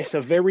possess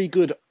a very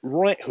good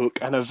right hook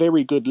and a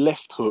very good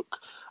left hook.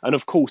 And,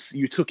 of course,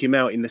 you took him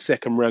out in the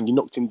second round. You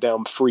knocked him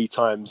down 3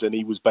 times, and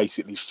he was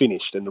basically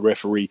finished, and the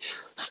referee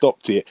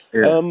stopped it.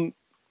 Yeah.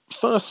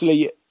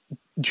 Firstly,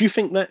 do you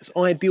think that's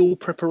ideal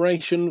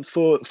preparation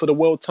for the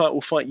world title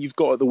fight you've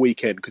got at the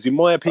weekend? Because in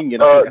my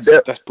opinion, I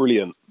think that's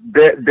brilliant.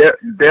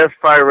 Their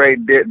fight right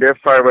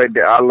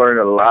there, I learned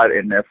a lot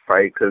in that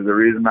fight, because the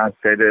reason I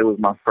said it was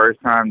my first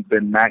time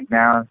been knocked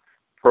down.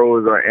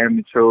 Pros or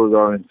amateurs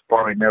or in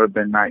sparring, never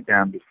been knocked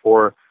down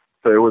before,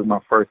 so it was my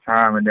first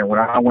time. And then when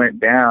I went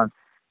down,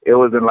 it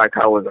wasn't like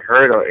I was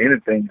hurt or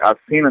anything. I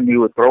seen him; he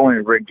was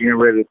getting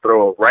ready to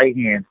throw a right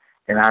hand,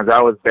 And as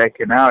I was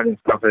backing out and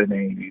stuff, and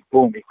then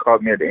boom, he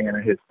caught me at the end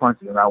of his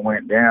punches, and I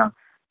went down.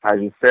 As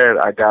you said,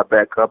 I got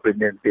back up and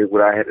then did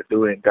what I had to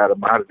do and got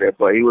him out of there.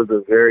 But he was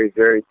a very,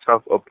 very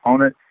tough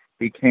opponent.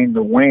 He came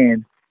to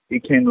win.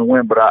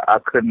 But I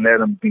couldn't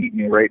let him beat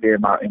me right there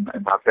in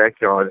my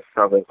backyard and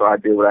stuff. And so I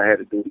did what I had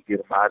to do to get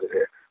him out of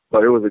there.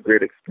 But it was a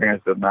great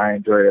experience, and I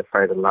enjoyed that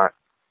fight a lot.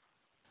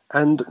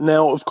 And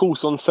now, of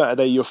course, on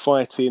Saturday you're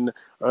fighting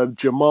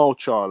Jermall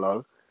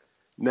Charlo.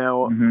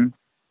 Now,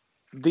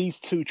 these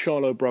two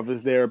Charlo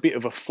brothers, they're a bit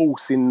of a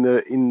force in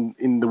the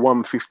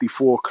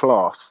 154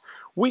 class.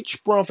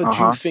 Which brother do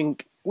you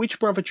think? Which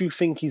brother do you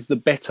think is the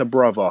better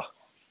brother?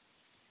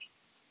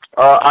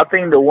 I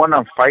think the one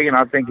I'm fighting,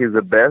 I think is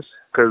the best,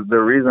 because the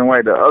reason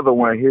why the other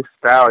one, his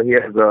style, he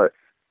has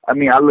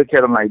I look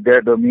at him like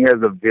that, though. He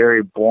has a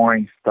very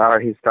boring style.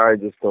 His style is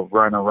just to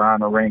run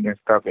around the ring and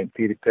stuff and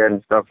Peter Pat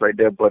and stuff like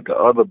that. But the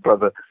other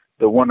brother,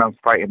 the one I'm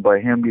fighting,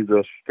 but him, he's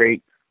a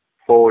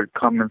straightforward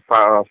coming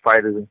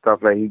fighters and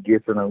stuff. Like, he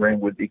comes in the ring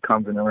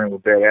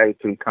with bad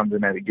attitude. He comes in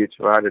there to get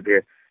you out of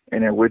there.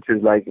 And then, which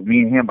is like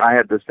me and him, I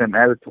have the same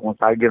attitude. Once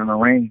I get in the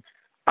ring,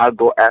 I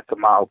go after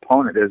my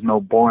opponent. There's no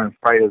boring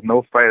fight. There's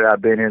no fight that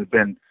I've been in has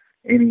been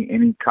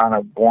any kind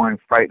of boring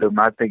fight.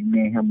 I think me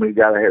and him, we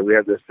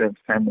have the same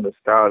similar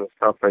style and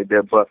stuff like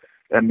that. But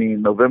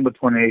November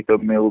 28th,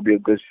 will be a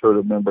good show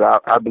to me.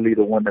 But I believe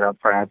the one that I'm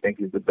fighting, I think,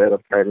 is the better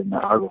fighter than the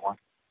other one.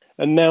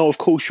 And now, of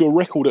course, your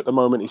record at the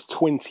moment is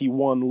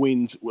 21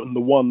 wins and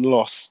the one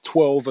loss.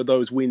 12 of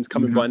those wins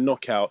coming by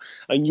knockout,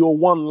 and your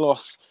one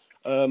loss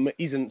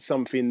isn't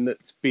something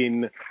that's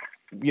been,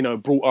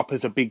 brought up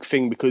as a big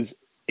thing, because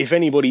if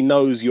anybody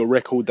knows your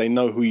record, they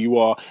know who you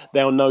are.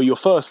 They'll know your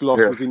first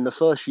loss was in the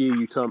first year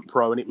you turned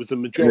pro, and it was a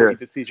majority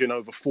decision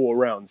over 4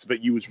 rounds,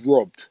 but you was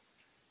robbed.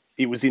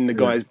 It was in the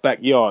guy's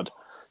backyard.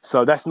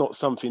 So that's not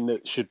something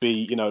that should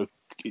be,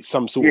 it's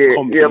some sort of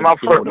confidence.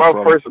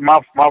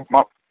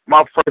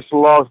 My first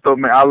loss, though,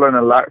 man, I learned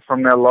a lot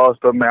from that loss,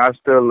 though, man.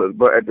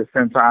 But at the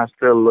same time, I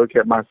still look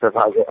at myself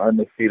as an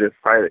undefeated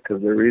fighter,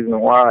 because the reason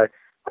why,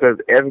 because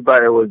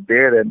everybody was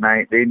there that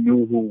night, they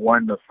knew who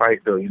won the fight,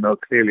 though,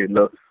 clearly,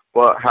 look.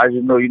 But how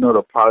you know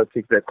the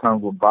politics that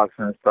comes with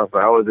boxing and stuff.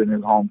 I was in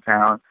his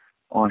hometown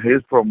on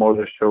his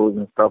promoter shows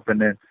and stuff, and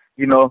then,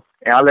 and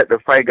I let the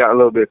fight get a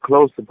little bit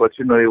closer, but,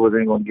 he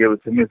wasn't going to give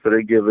it to me, so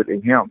they give it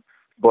to him.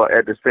 But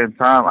at the same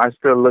time, I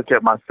still look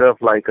at myself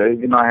like, I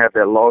have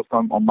that loss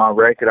on my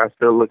record. I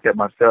still look at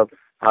myself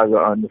as an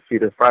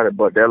undefeated fighter.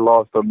 But that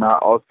loss, I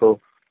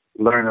also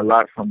learned a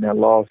lot from that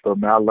loss. I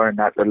learned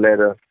not to let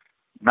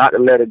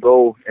it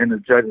go in the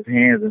judges'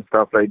 hands and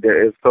stuff like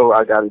that. If so,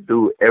 I got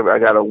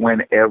to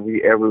win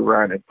every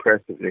round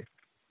impressively.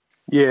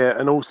 Yeah,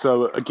 and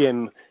also,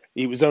 again,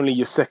 it was only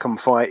your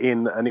second fight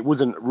in, and it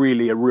wasn't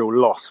really a real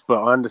loss,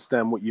 but I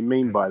understand what you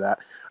mean by that.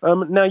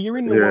 Now, you're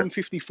in the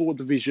 154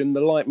 division,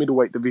 the light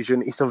middleweight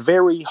division. It's a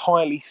very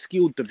highly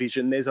skilled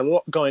division. There's a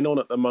lot going on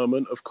at the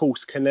moment. Of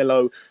course,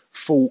 Canelo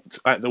fought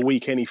at the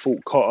weekend. He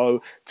fought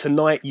Cotto.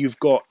 Tonight, you've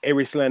got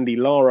Erislandy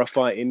Lara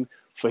fighting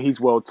for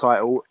his world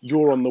title.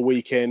 You're on the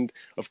weekend.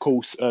 Of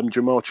course,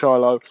 Jermall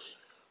Charlo.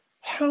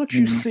 How do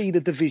you see the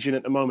division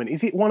at the moment?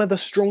 Is it one of the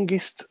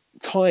strongest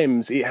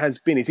times it has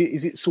been? Is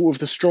it sort of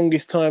the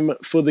strongest time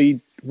for the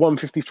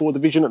 154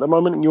 division at the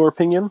moment, in your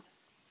opinion?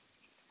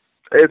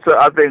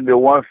 I think the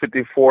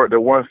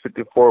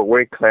 154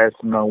 weight class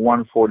and the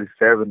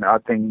 147. I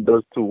think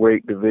those two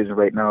weight divisions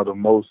right now are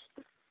those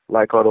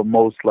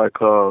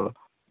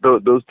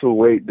two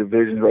weight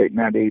divisions right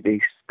now. They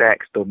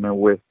stack them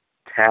with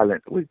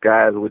talent, with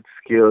guys with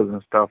skills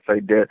and stuff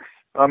like that.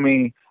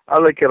 I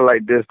look at it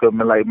like this, though,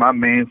 man. Like, my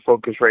main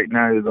focus right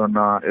now is on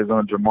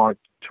Jermall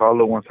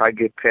Charlo. Once I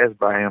get passed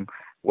by him,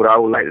 I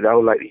would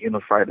like to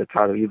unify the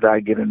title. Either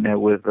I get in there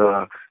with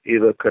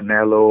either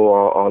Canelo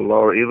or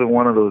Lara, either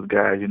one of those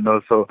guys,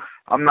 So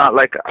I'm not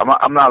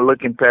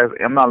looking past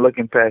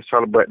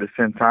Charlo, but at the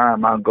same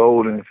time, my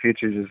goal in the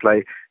future is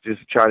just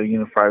to try to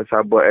unify the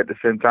title. But at the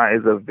same time,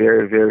 it's a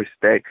very, very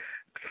stacked,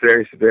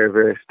 very, very,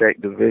 very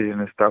stacked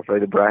division and stuff like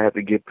that. But I have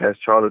to get past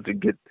Charlo to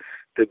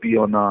be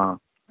on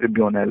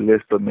that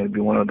list, or maybe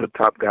one of the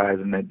top guys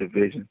in that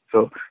division.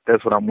 So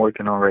that's what I'm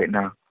working on right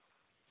now.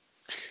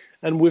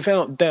 And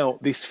without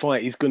doubt, this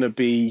fight is going to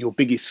be your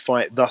biggest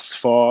fight thus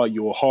far,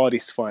 your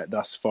hardest fight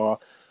thus far.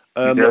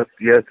 Yes,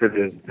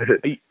 it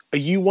is. Are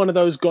you one of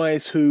those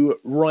guys who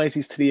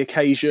rises to the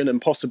occasion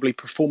and possibly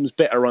performs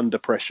better under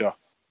pressure?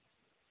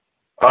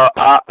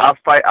 I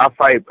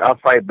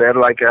fight better.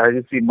 Like,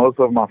 you see, most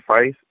of my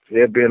fights,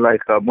 they've been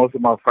like most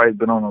of my fights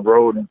been on the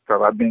road and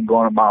stuff. I've been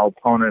going to my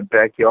opponent's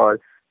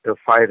backyard to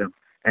fight him,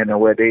 and then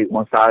once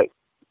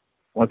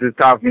it's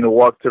time for me to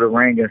walk to the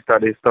ring and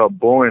they start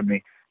booing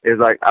me. It's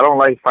like, I don't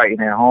like fighting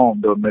at home,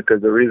 though,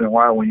 because the reason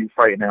why, when you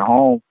fighting at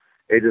home,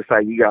 it's just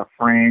like you got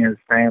friends,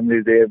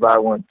 families,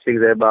 everybody want to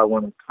chicks, everybody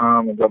want to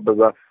come and blah blah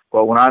blah.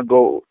 But when I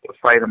go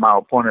fight in my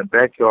opponent's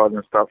backyard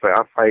and stuff,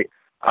 like,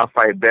 I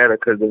fight better,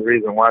 because the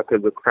reason why,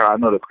 because I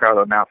know the crowd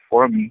are not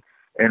for me,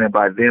 and then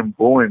by them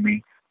booing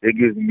me, it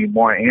gives me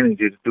more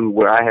energy to do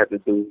what I have to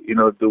do,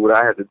 do what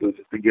I have to do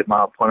just to get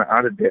my opponent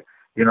out of there.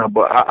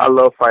 But I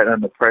love fighting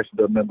under pressure,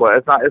 though, man. But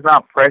it's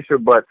not pressure,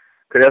 but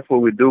because that's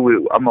what we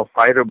do. I'm a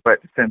fighter, but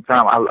at the same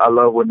time, I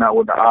love when the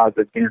odds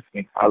are against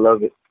me. I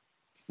love it.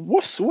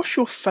 What's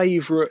your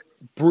favourite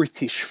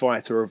British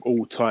fighter of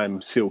all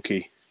time,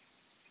 Silky?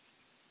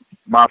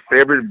 My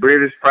favorite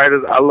British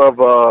fighters,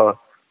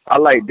 I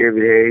like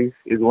David Hayes.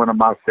 He's one of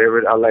my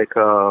favorite. I like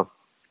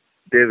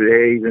David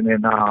Hayes, and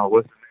then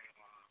what's his name?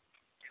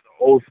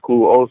 Old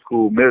school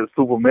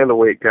super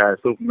middleweight guy.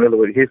 Super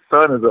middleweight. His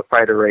son is a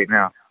fighter right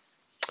now.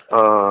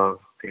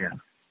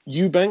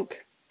 Eubank?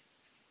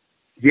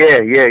 Yeah.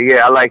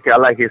 I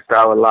like his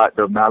style a lot,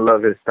 though, man. I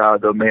love his style,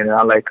 though, man. And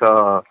I like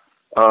what's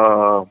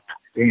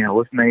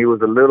his name? He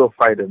was a little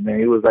fighter, man.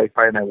 He was like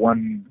fighting at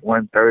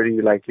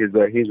 130. Like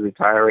he's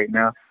retired right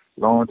now.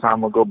 Long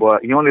time ago,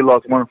 but he only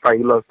lost one fight.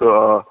 He lost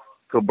to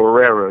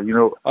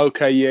Barrera,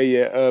 Okay,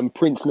 yeah.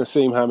 Prince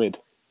Nassim Hamid.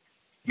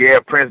 Yeah,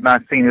 Prince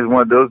Nassim is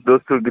one of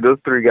those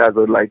three guys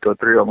are like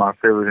three of my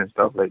favorites and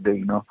stuff like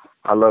that.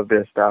 I love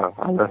their style.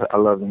 I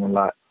love them a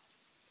lot.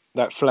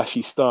 That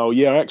flashy style.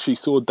 Yeah, I actually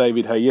saw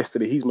David Hay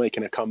yesterday. He's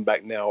making a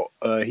comeback now.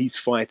 He's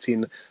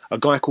fighting a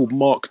guy called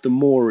Mark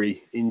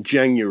Demori in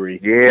January.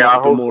 Yeah, I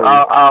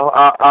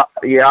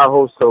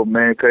hope so,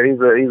 man.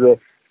 Cause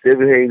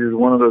David Hayes is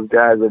one of those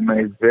guys that, man,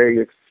 he's very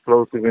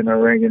explosive in the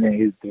ring, and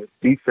his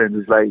defense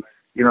is like,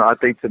 I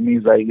think to me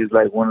he's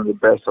like one of the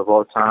best of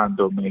all time,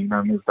 though,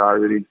 man. So I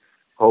really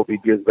hope he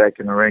gets back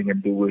in the ring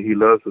and do what he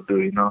loves to do,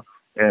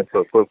 and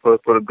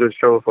put a good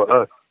show for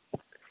us.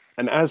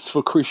 And as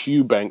for Chris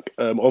Eubank,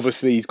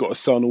 obviously he's got a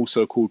son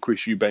also called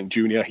Chris Eubank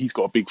Jr. He's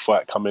got a big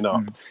fight coming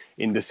up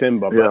in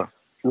December. But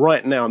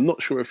right now, I'm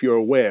not sure if you're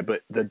aware,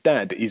 but the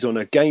dad is on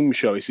a game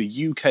show. It's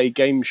a UK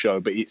game show,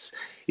 but it's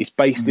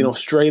based in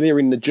Australia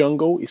in the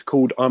jungle. It's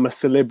called I'm a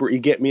Celebrity,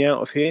 Get Me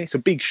Out of Here. It's a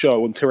big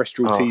show on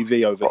terrestrial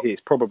TV over here.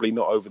 It's probably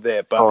not over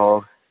there,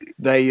 but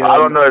they. I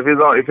don't know if it's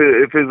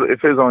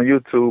on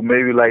YouTube.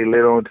 Maybe like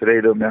later on today,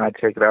 though, man, I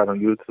check it out on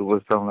YouTube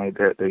or something like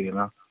that.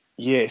 Though,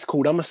 Yeah, it's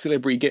called I'm a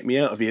Celebrity, Get Me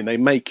Out of Here. And they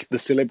make the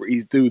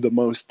celebrities do the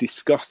most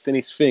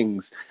disgustingest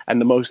things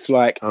and the most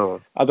I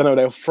don't know,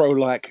 they'll throw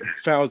like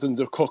thousands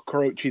of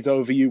cockroaches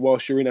over you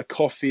whilst you're in a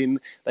coffin.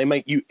 They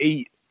make you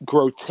eat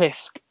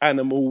grotesque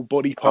animal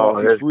body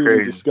parts. It's really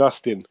crazy.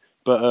 Disgusting.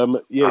 But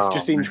it's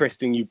just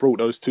interesting you brought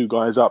those two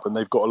guys up and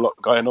they've got a lot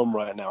going on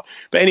right now.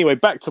 But anyway,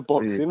 back to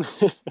boxing.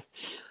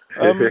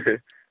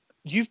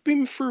 You've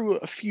been through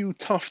a few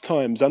tough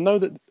times. I know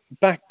that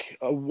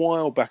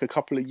a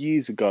couple of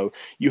years ago,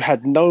 you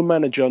had no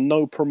manager,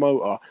 no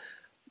promoter.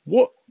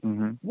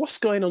 What's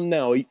going on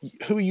now?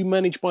 Who are you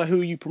managed by?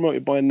 Who are you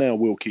promoted by now,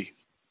 Wilky?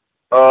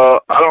 I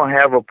don't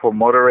have a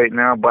promoter right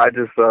now, but I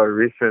just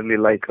recently,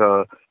 last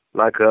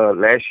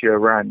year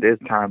around this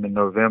time in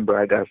November,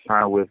 I got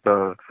signed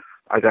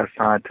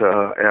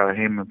to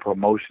Heyman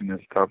Promotion and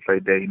stuff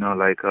like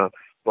that.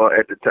 But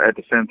at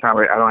the same time,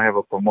 I don't have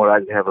a promoter. I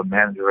just have a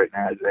manager right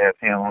now. I just have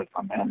him as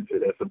my manager.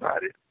 That's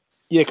about it.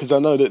 Yeah, because I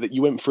know that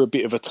you went through a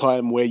bit of a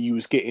time where you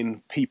was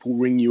getting people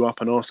ring you up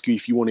and ask you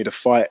if you wanted to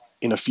fight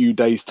in a few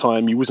days'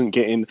 time. You wasn't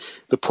getting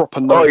the proper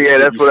notice. Oh yeah,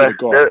 that's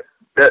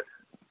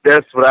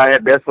what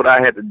I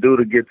had to do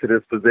to get to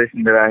this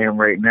position that I am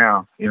right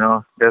now.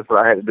 That's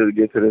what I had to do to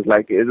get to this.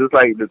 Like, it's just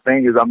like the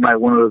thing is, I'm like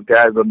one of those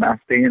guys that not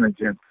staying in the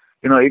gym.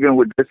 Even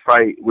with this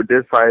fight,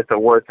 it's a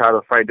world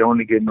title fight. They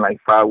only give me like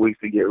 5 weeks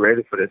to get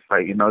ready for this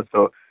fight.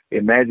 So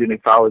imagine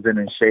if I was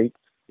in shape,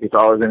 if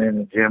I wasn't in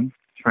the gym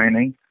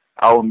training,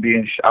 I wouldn't be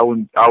in.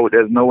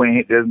 There's no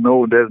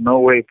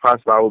way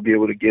possible I would be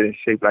able to get in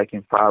shape like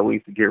in 5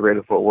 weeks to get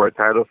ready for a world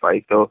title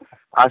fight. So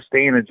I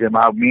stay in the gym.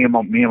 Me and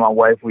my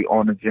wife, we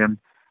own a gym.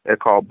 They're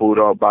called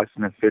Bulldog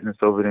Boxing and Fitness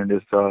over in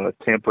this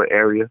Tampa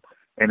area.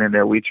 And then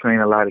there we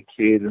train a lot of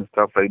kids and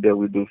stuff like that.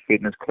 We do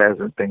fitness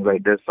classes and things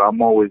like that. So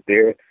I'm always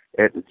there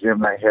at the gym,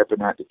 like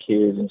helping out the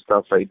kids and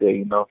stuff like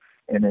that,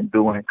 and then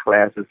doing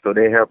classes. So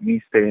they help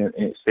me stay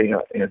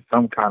in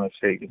some kind of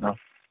shape,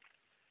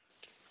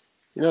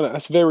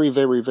 That's very,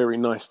 very, very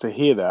nice to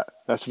hear that.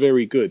 That's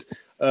very good.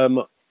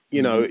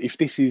 If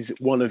this is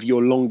one of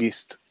your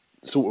longest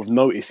sort of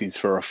notices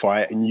for a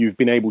fight and you've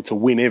been able to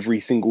win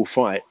every single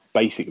fight,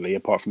 basically,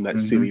 apart from that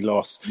silly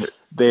loss,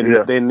 then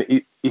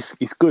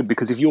it's good,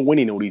 because if you're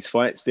winning all these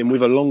fights, then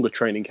with a longer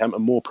training camp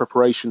and more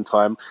preparation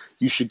time,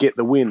 you should get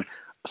the win.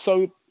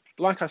 So,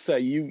 like I say,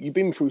 you've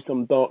been through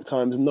some dark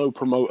times, no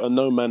promoter,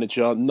 no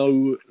manager,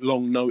 no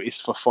long notice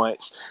for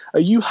fights. Are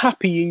you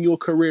happy in your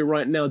career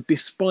right now,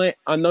 despite,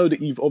 I know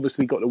that you've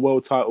obviously got the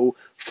world title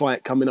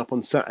fight coming up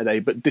on Saturday,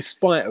 but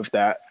despite of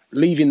that,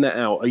 leaving that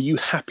out, are you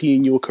happy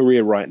in your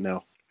career right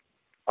now?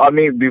 I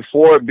mean,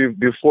 before it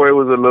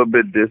was a little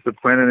bit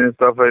disappointing and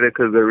stuff like that,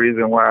 because the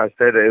reason why I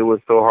said it was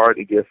so hard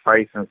to get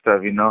fights and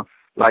stuff,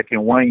 Like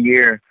in 1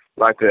 year,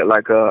 I would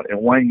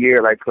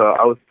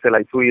say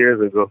like 2 years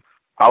ago,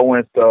 I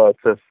went to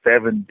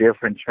 7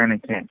 different training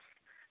camps,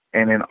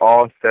 and then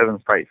all 7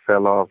 fights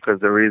fell off because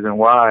the reason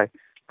why,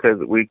 because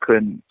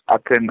I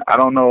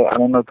don't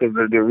know, because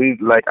the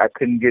reason, like, I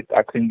couldn't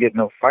get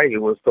no fight.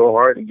 It was so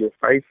hard to get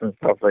fights and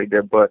stuff like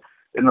that. But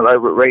like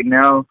right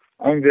now,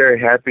 I'm very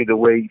happy the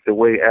way Al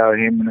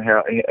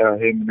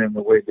Heyman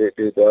the way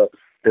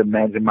they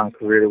managing my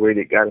career, the way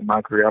they got in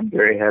my career. I'm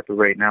very happy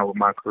right now with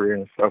my career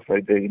and stuff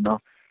like that. You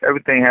know,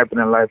 everything happened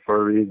in life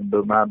for a reason.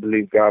 But I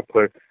believe God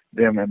put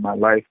them in my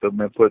life. Put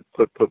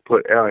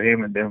Al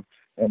Heyman them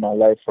in my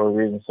life for a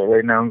reason. So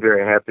right now I'm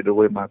very happy the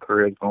way my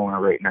career is going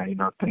right now. You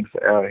know, thanks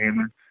to Al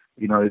Heyman.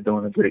 You know, they're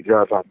doing a great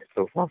job on me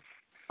so far.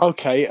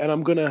 Okay,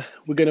 and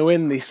we're gonna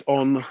end this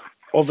on,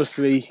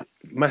 obviously,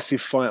 massive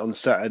fight on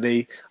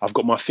Saturday. I've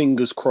got my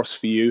fingers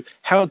crossed for you.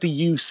 How do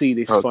you see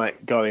this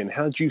fight going?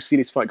 How do you see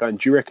this fight going?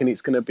 Do you reckon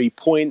it's going to be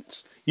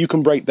points? You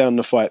can break down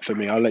the fight for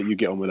me. I'll let you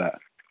get on with that.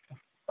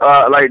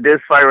 Like this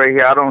fight right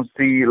here, I don't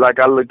see, like,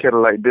 I look at it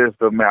like this,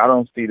 but man, I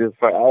don't see this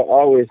fight. I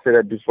always say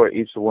that before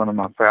each one of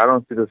my fights. I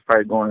don't see this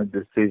fight going to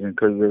decision,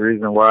 because the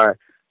reason why,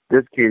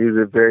 this kid is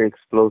a very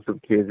explosive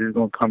kid. He's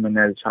going to come in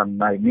there trying to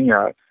knock me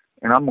out,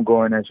 and I'm going to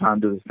go in there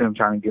trying to do the same,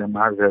 trying to get him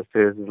out of that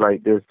stairs. It's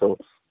like this, so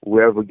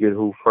whoever get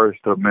who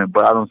first, man.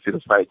 But I don't see the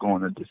fight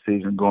going to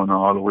decision, going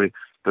all the way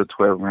to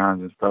 12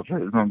 rounds and stuff.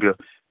 It's gonna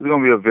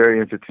be a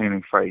very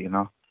entertaining fight, you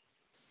know.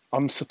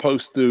 I'm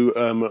supposed to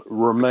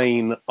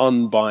remain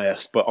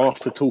unbiased, but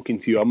after talking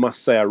to you, I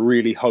must say I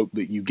really hope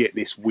that you get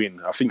this win.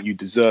 I think you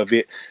deserve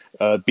it.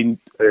 Talking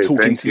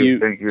to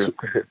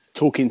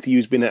you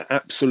has been an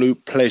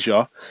absolute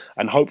pleasure,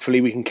 and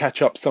hopefully we can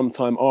catch up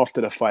sometime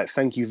after the fight.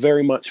 Thank you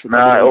very much for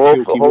coming on,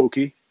 Silky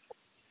Wilky.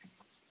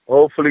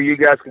 Hopefully you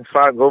guys can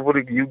fight.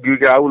 Hopefully you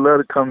guys, I would love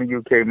to come to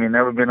UK, man.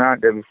 Never been out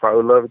there before. I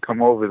would love to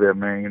come over there,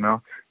 man, you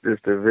know,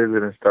 just to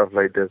visit and stuff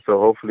like that. So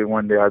hopefully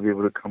one day I'll be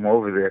able to come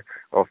over there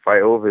or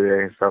fight over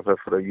there and stuff like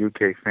for the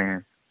UK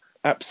fans.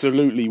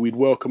 Absolutely. We'd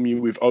welcome you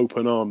with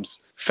open arms.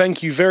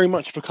 Thank you very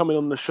much for coming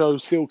on the show,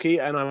 Silky,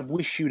 and I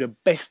wish you the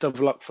best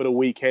of luck for the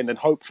weekend, and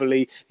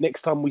hopefully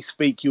next time we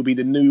speak, you'll be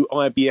the new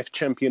IBF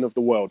champion of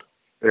the world.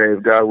 Hey,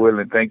 if God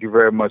willing, thank you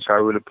very much. I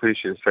really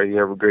appreciate it, sir. You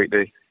have a great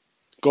day.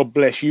 God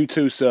bless you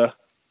too, sir.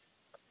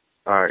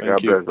 All right,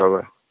 God bless.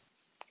 Bye-bye.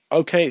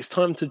 Okay, it's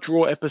time to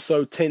draw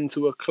episode 10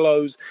 to a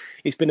close.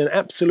 It's been an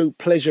absolute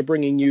pleasure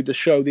bringing you the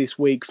show this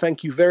week.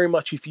 Thank you very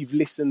much if you've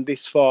listened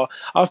this far.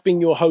 I've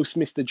been your host,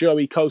 Mr.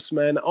 Joey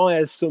Coastman.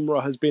 Ayaz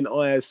Sumra has been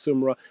Ayaz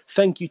Sumra.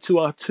 Thank you to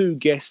our two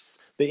guests,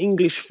 the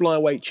English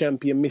Flyweight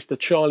Champion, Mr.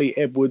 Charlie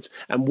Edwards,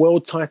 and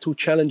world title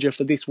challenger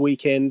for this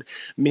weekend,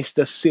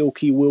 Mr.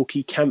 Silky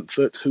Wilky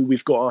Campfort, who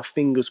we've got our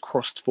fingers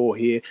crossed for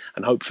here,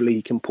 and hopefully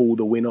he can pull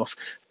the win off.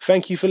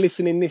 Thank you for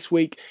listening this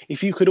week.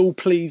 If you could all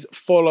please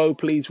follow,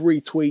 please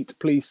retweet,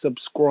 please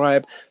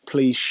subscribe,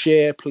 please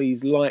share,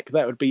 please like,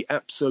 that would be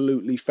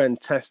absolutely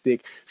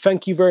fantastic.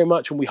 Thank you very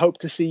much, and we hope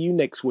to see you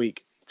next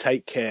week.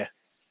 Take care.